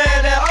Superman,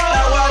 that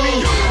Now why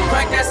me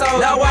crank that Soulja?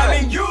 Now why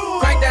me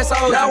crank that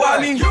Soulja? Now why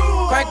me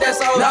crank that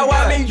Soulja? Now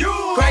why me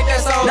crank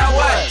that Soulja? Now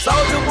what?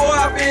 Soulja Boy,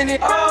 I'm in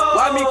it.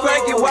 Why me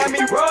crank it? Why me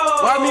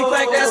roll? Why me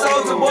crank that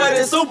Soulja Boy?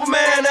 That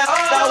Superman, that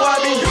Now why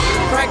me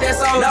crank that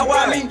Soulja? Now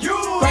why me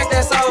crank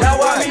that Soulja? Now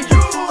why me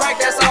crank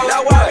that Soulja?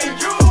 Now why me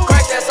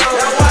crank that Soulja?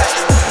 Now what?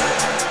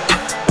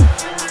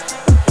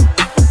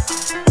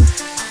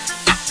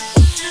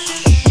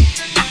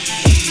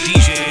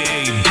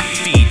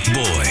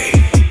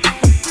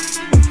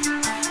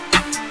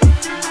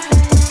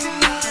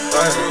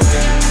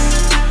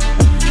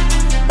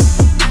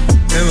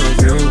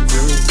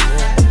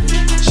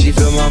 She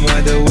fill my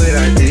mind up with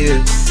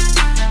ideas.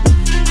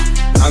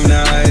 I'm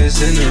the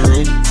highest in the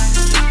room.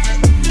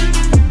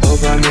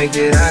 Hope I make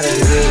it out of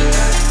here.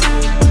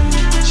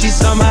 She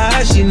saw my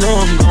eyes, she know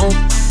I'm gone.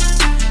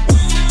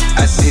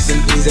 I see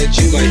some things that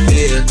you might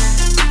fear.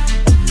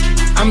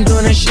 I'm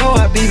doing a show,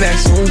 I'll be back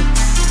soon.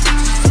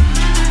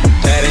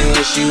 That ain't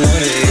what she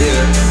wanna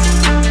hear.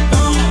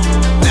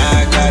 Now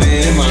I got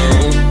it in my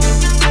room.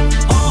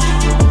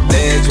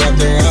 Legs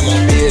wrapped around my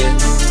beard.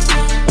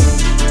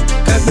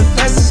 Got the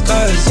fastest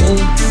car to Zoom.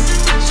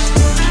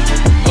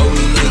 Hope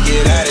we can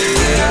get out of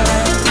here.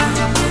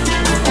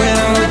 When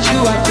I'm with you,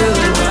 I feel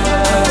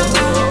alive.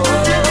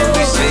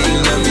 You say you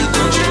love me,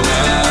 don't you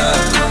lie?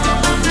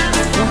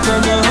 I'm from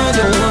my heart,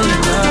 don't wanna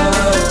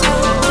lie.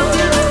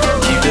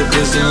 Keep the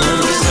pistol on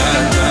the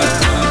side.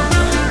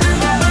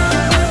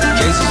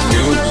 Case it's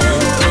you.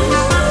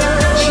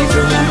 She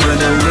feel my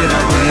mind up with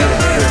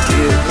ideas.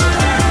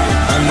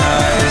 I'm the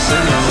highest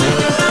in the room.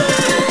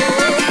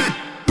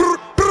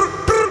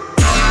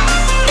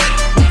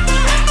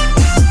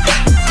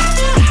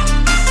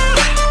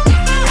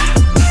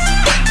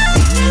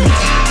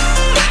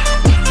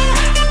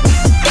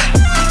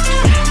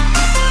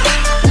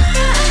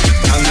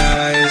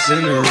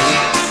 In the room.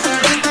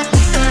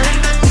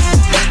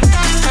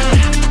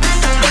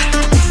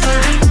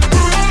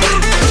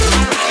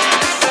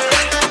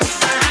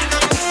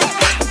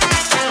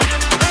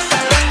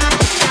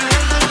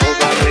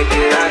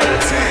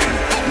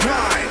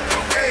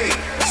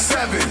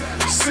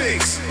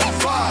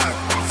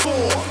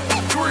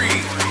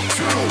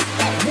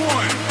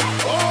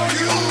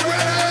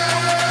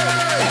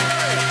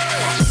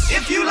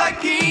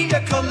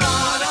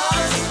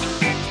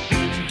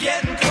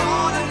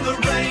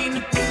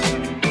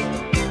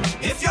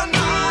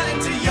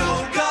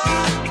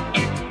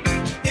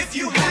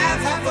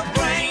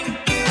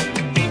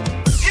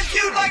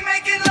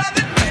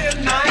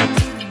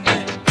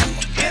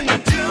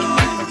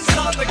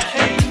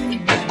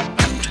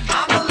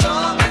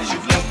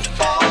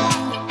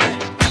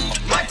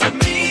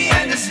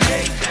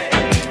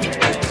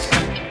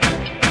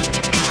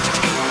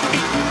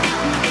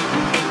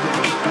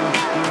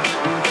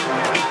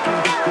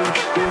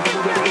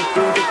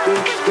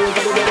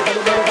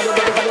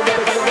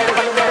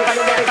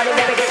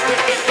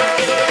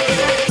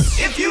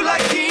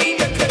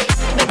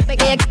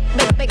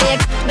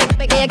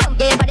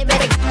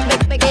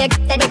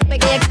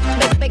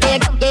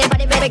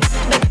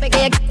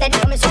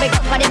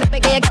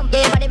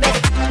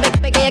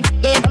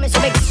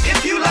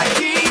 If you like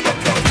king,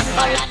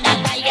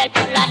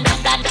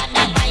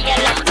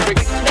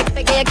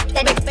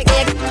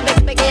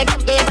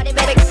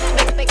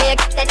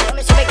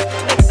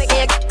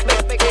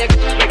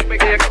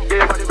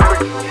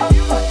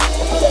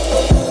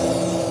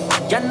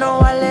 ya no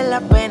vale la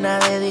pena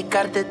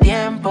dedicarte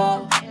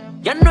tiempo.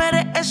 Ya no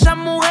eres esa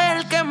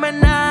mujer que me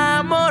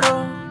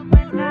enamoró.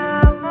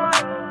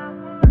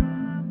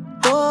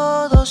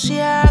 Todo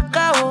se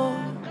acabó.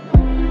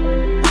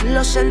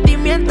 Los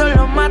sentimientos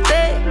los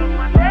maté.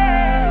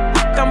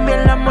 Cambié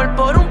el amor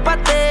por un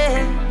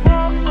paté.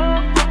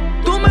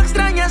 Tú me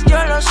extrañas, yo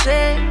lo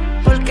sé,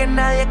 porque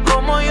nadie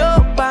como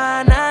yo va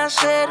a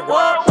nacer.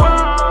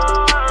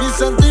 Mis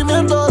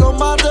sentimientos los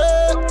maté.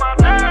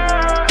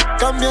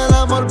 Cambié el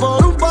amor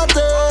por un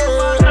paté.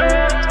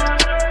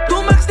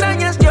 Tú me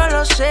extrañas, yo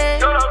lo sé,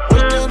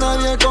 porque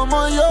nadie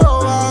como yo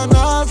va a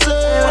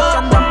nacer.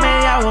 Ando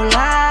media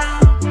volada,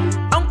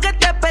 aunque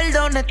te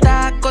perdone,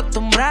 estás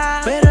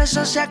acostumbrada. Pero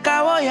eso se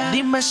acabó ya.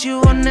 Dime si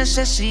hubo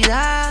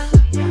necesidad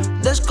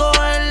de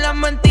escoger la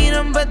mentira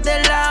en vez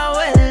de la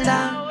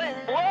verdad.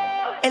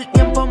 El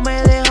tiempo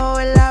me dejó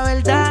ver la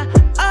verdad.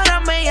 Ahora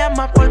me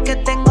llamas porque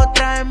tengo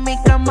otra en mi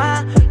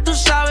cama. Tú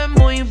sabes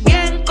muy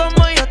bien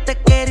cómo yo te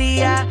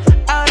quería.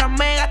 Ahora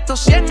me gasto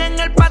 100 en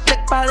el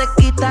Patek pa'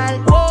 desquitar.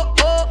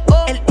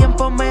 El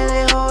tiempo me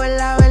dejó ver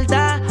la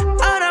verdad.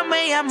 Ahora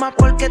me llamas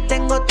porque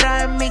tengo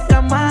otra en mi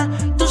cama.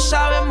 Tú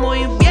sabes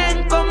muy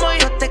bien cómo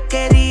yo te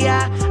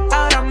quería.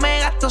 Ahora me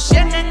gasto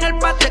 100 en el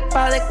Patek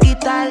pa'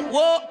 desquitar.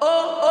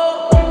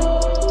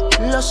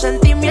 Los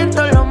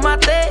sentimientos los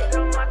maté.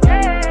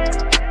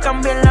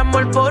 Cambié el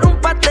amor por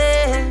un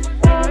paté.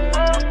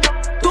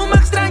 Tú me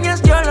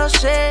extrañas, yo lo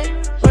sé,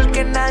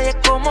 porque nadie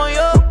como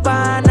yo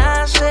va a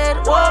nacer.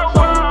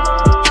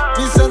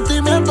 Mis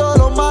sentimientos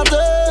los maté.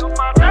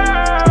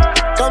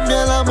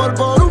 Cambié el amor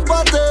por un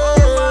paté.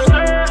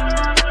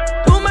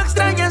 Tú me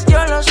extrañas,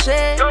 yo lo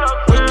sé,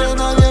 porque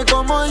nadie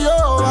como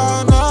yo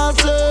va a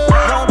nacer.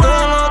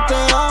 No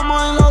te amo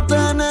y no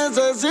te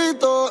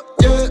necesito,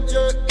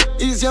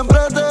 y siempre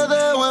te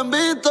dejo en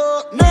visto.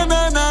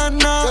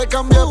 Te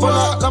cambié por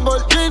la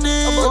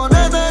Lamborghini,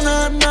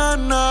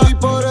 y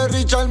por el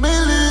Richard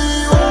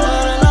Mille.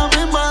 Eres la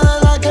misma de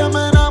la que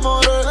me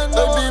enamoré.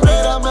 Baby,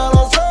 mírame a los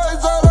ojos y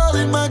solo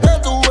dime que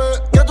tú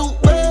ves.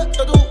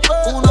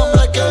 Un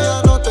hombre que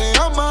ya no te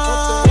ama,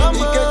 y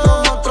que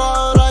con otra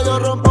hora yo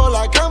rompo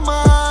la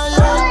cama,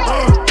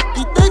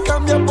 y te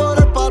cambié por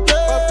el paté.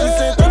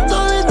 Hice tanto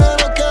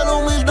dinero que la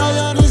humildad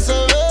ya ni se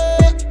ve.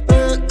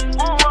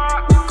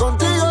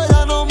 Contigo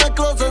ya no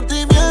mezclo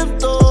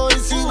sentimientos, y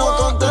si no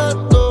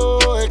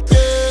contesto es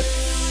que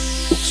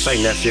Say,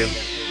 nephew,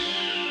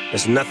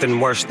 there's nothing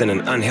worse than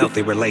an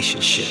unhealthy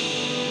relationship.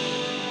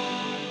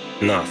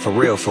 Nah, for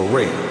real, for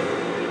real.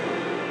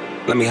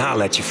 Let me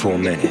holler at you for a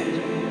minute.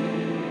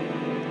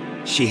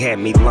 She had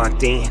me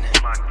locked in.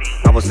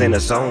 I was in a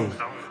zone.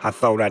 I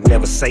thought I'd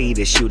never say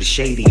this, you the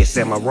shadiest,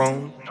 am I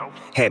wrong?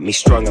 Had me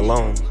strung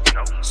along,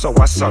 so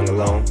I sung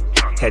along.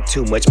 Had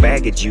too much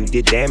baggage, you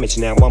did damage,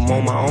 now I'm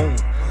on my own.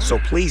 So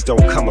please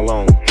don't come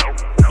along,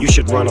 you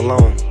should run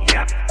alone.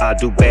 I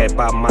do bad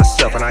by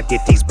myself, and I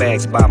get these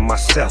bags by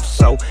myself.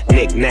 So,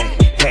 knick-knack,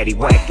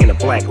 paddywhack in a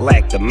black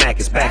lack. The Mac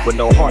is back with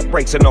no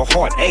heartbreaks and no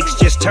heartaches.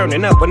 Just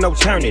turning up with no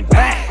turning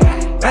back.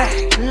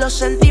 Los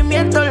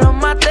sentimientos los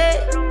maté.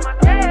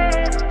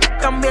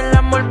 Cambié el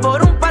amor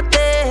por un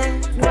paté.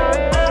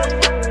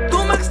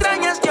 Tú me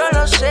extrañas, yo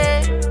lo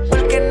sé,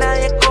 porque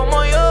nadie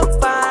como yo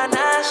va a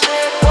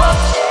nacer.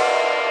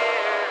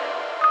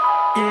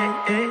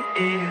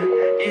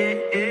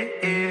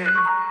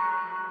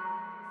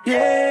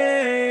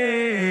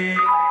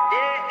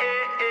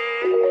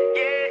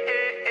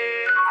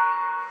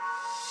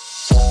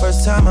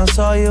 First time I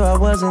saw you, I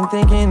wasn't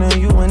thinking of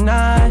you and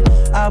I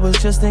was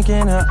just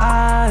thinking of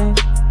I.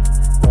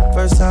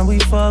 First time we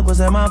fucked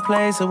was at my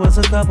place. It was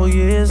a couple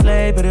years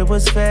late, but it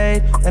was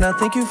fate. And I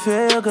think you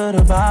feel good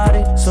about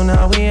it. So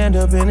now we end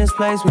up in this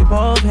place we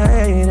both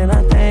hate. And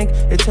I think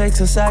it takes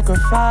a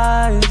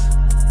sacrifice.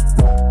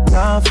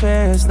 Not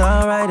fair, it's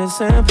not right, it's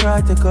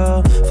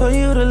impractical for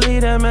you to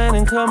leave that man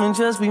and come and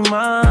just be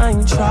mine.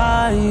 You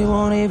try, you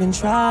won't even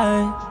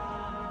try.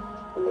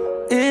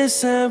 It's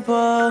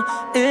simple,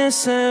 it's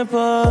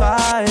simple.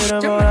 Vai,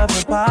 demora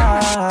pro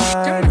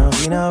pai, não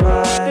vi não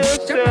vai.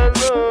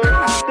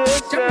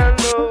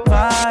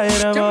 Vai,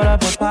 demora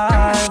pro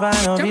pai, vai,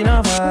 não vi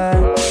não vai.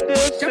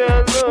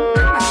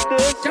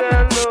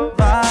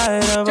 Vai,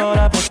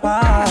 demora pro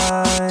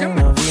pai,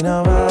 não vi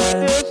não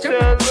vai.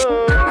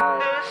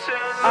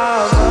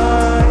 A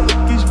mãe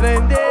quis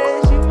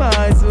prender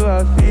demais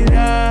sua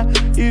filha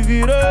e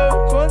virou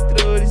o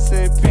controle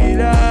sem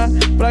pilha.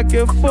 Pra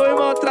que foi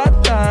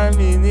maltratar a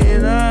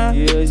menina?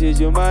 E hoje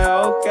de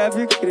maior quer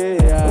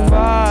criar.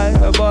 Vai,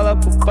 vai bola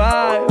pro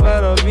pai,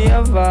 vai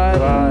novinha, vai.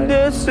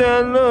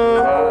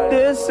 Descendo,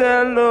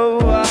 descendo,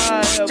 vai,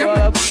 vai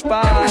bola pro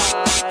pai,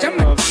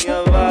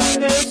 novinha, vai.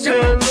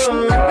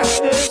 Descendo,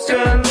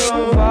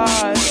 descendo,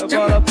 vai, vai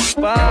bola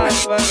pro pai,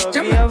 vai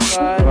novinha, vai.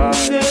 vai.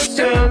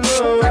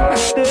 Descendo,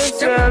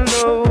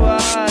 descendo, vai.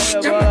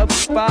 A bola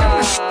pro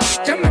pai,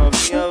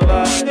 novinha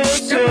vai.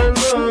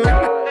 Descendo.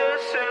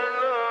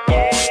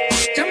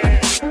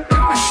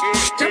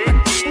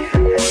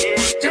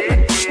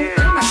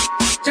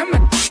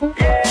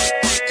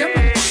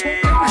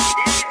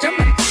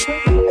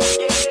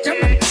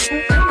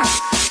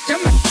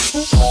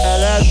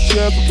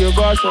 Que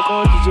gosta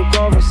muito de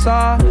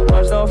conversar,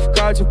 mas não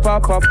ficar de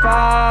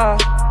papapá.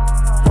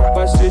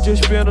 Vai se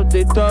despindo,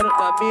 deitando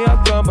na minha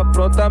cama,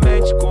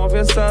 prontamente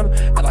conversando.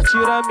 Ela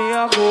tira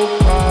minha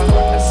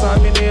roupa. Essa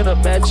menina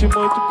mete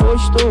muito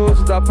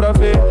gostoso, dá pra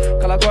ver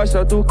que ela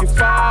gosta do que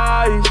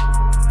faz.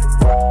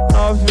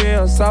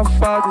 Novinha,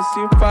 safada e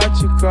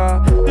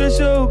simpática.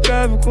 Deixa o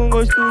Kevin com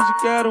gosto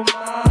de quero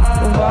mais.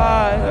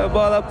 Vai, é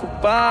bola pro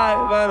pai,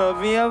 vai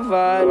novinha,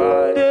 vai.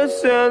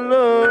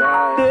 Descendo,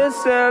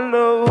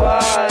 descendo,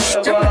 vai.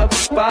 É bola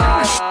pro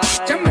pai,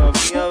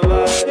 novinha,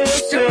 vai.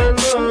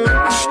 Descendo,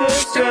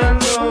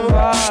 descendo,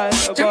 vai.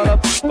 É bola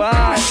pro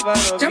pai, vai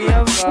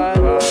novinha, vai.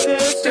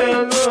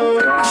 Descendo,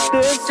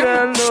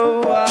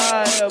 descendo,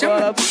 vai. É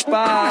bola pro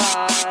pai,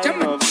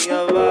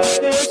 novinha, vai.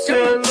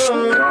 Descendo,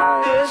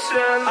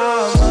 descendo. A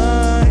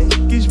mãe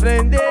quis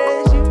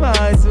prender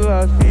demais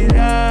a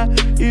filha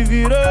e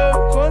virou o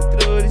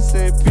controle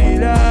sem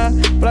pilha.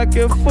 Pra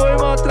que foi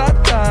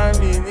maltratar a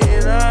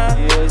menina? E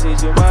hoje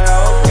de manhã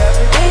o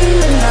Kevin. In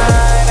the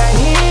night I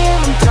hear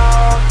him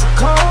talk, the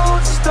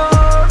coldest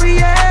story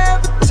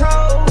ever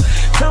told.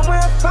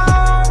 Somewhere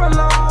far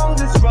along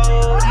this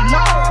road he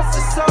lost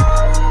his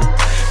soul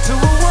to a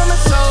woman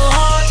so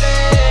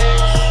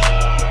heartless.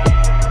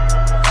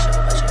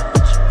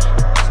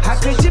 How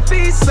could you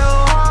be so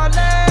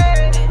heartless?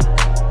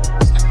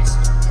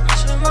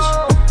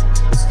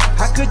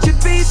 How could you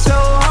be so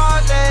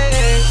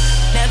heartless?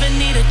 Never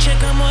need a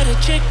chick, I'm what a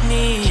chick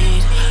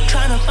need.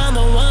 Tryna find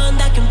the one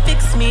that can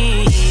fix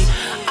me.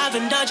 I've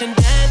been dodging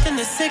death in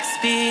the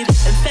 6-speed.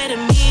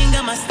 Amphetamine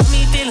got my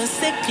stomach feeling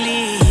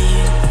sickly.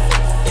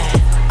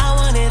 Yeah, I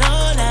want it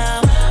all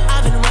now.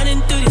 I've been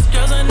running through these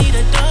girls, I need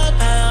a dog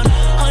pound.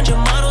 100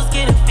 models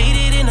getting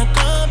faded in a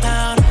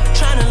compound.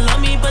 Tryna love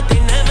me, but they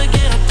never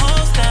get a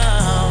pulse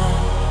down.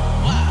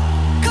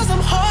 Cause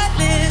I'm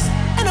heartless,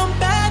 and I'm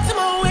back to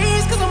my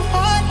ways, cause I'm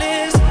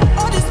heartless.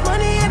 All this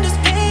money and this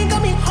pain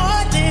got me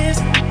heartless.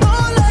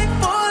 For life,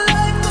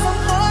 cause I'm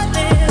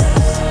heartless.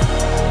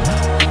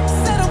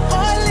 Said I'm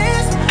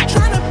heartless,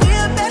 tryna be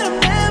a better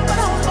man, but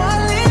I'm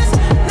heartless.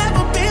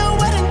 Never be a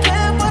wedding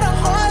plan, but I'm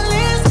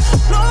heartless.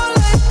 No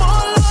life,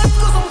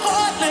 cause I'm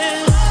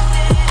heartless.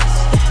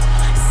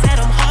 Said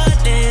I'm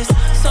heartless,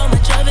 so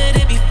much of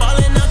it be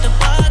falling out the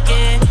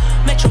pocket.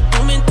 Metro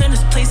Boomin turn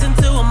this place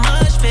into a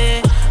mosh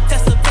pit.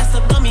 Tessa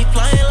on me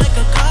flying like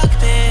a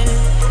cockpit.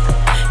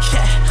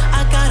 Yeah,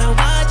 I gotta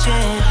watch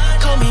it.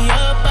 Call me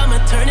up, I'ma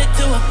turn it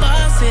to a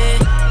faucet.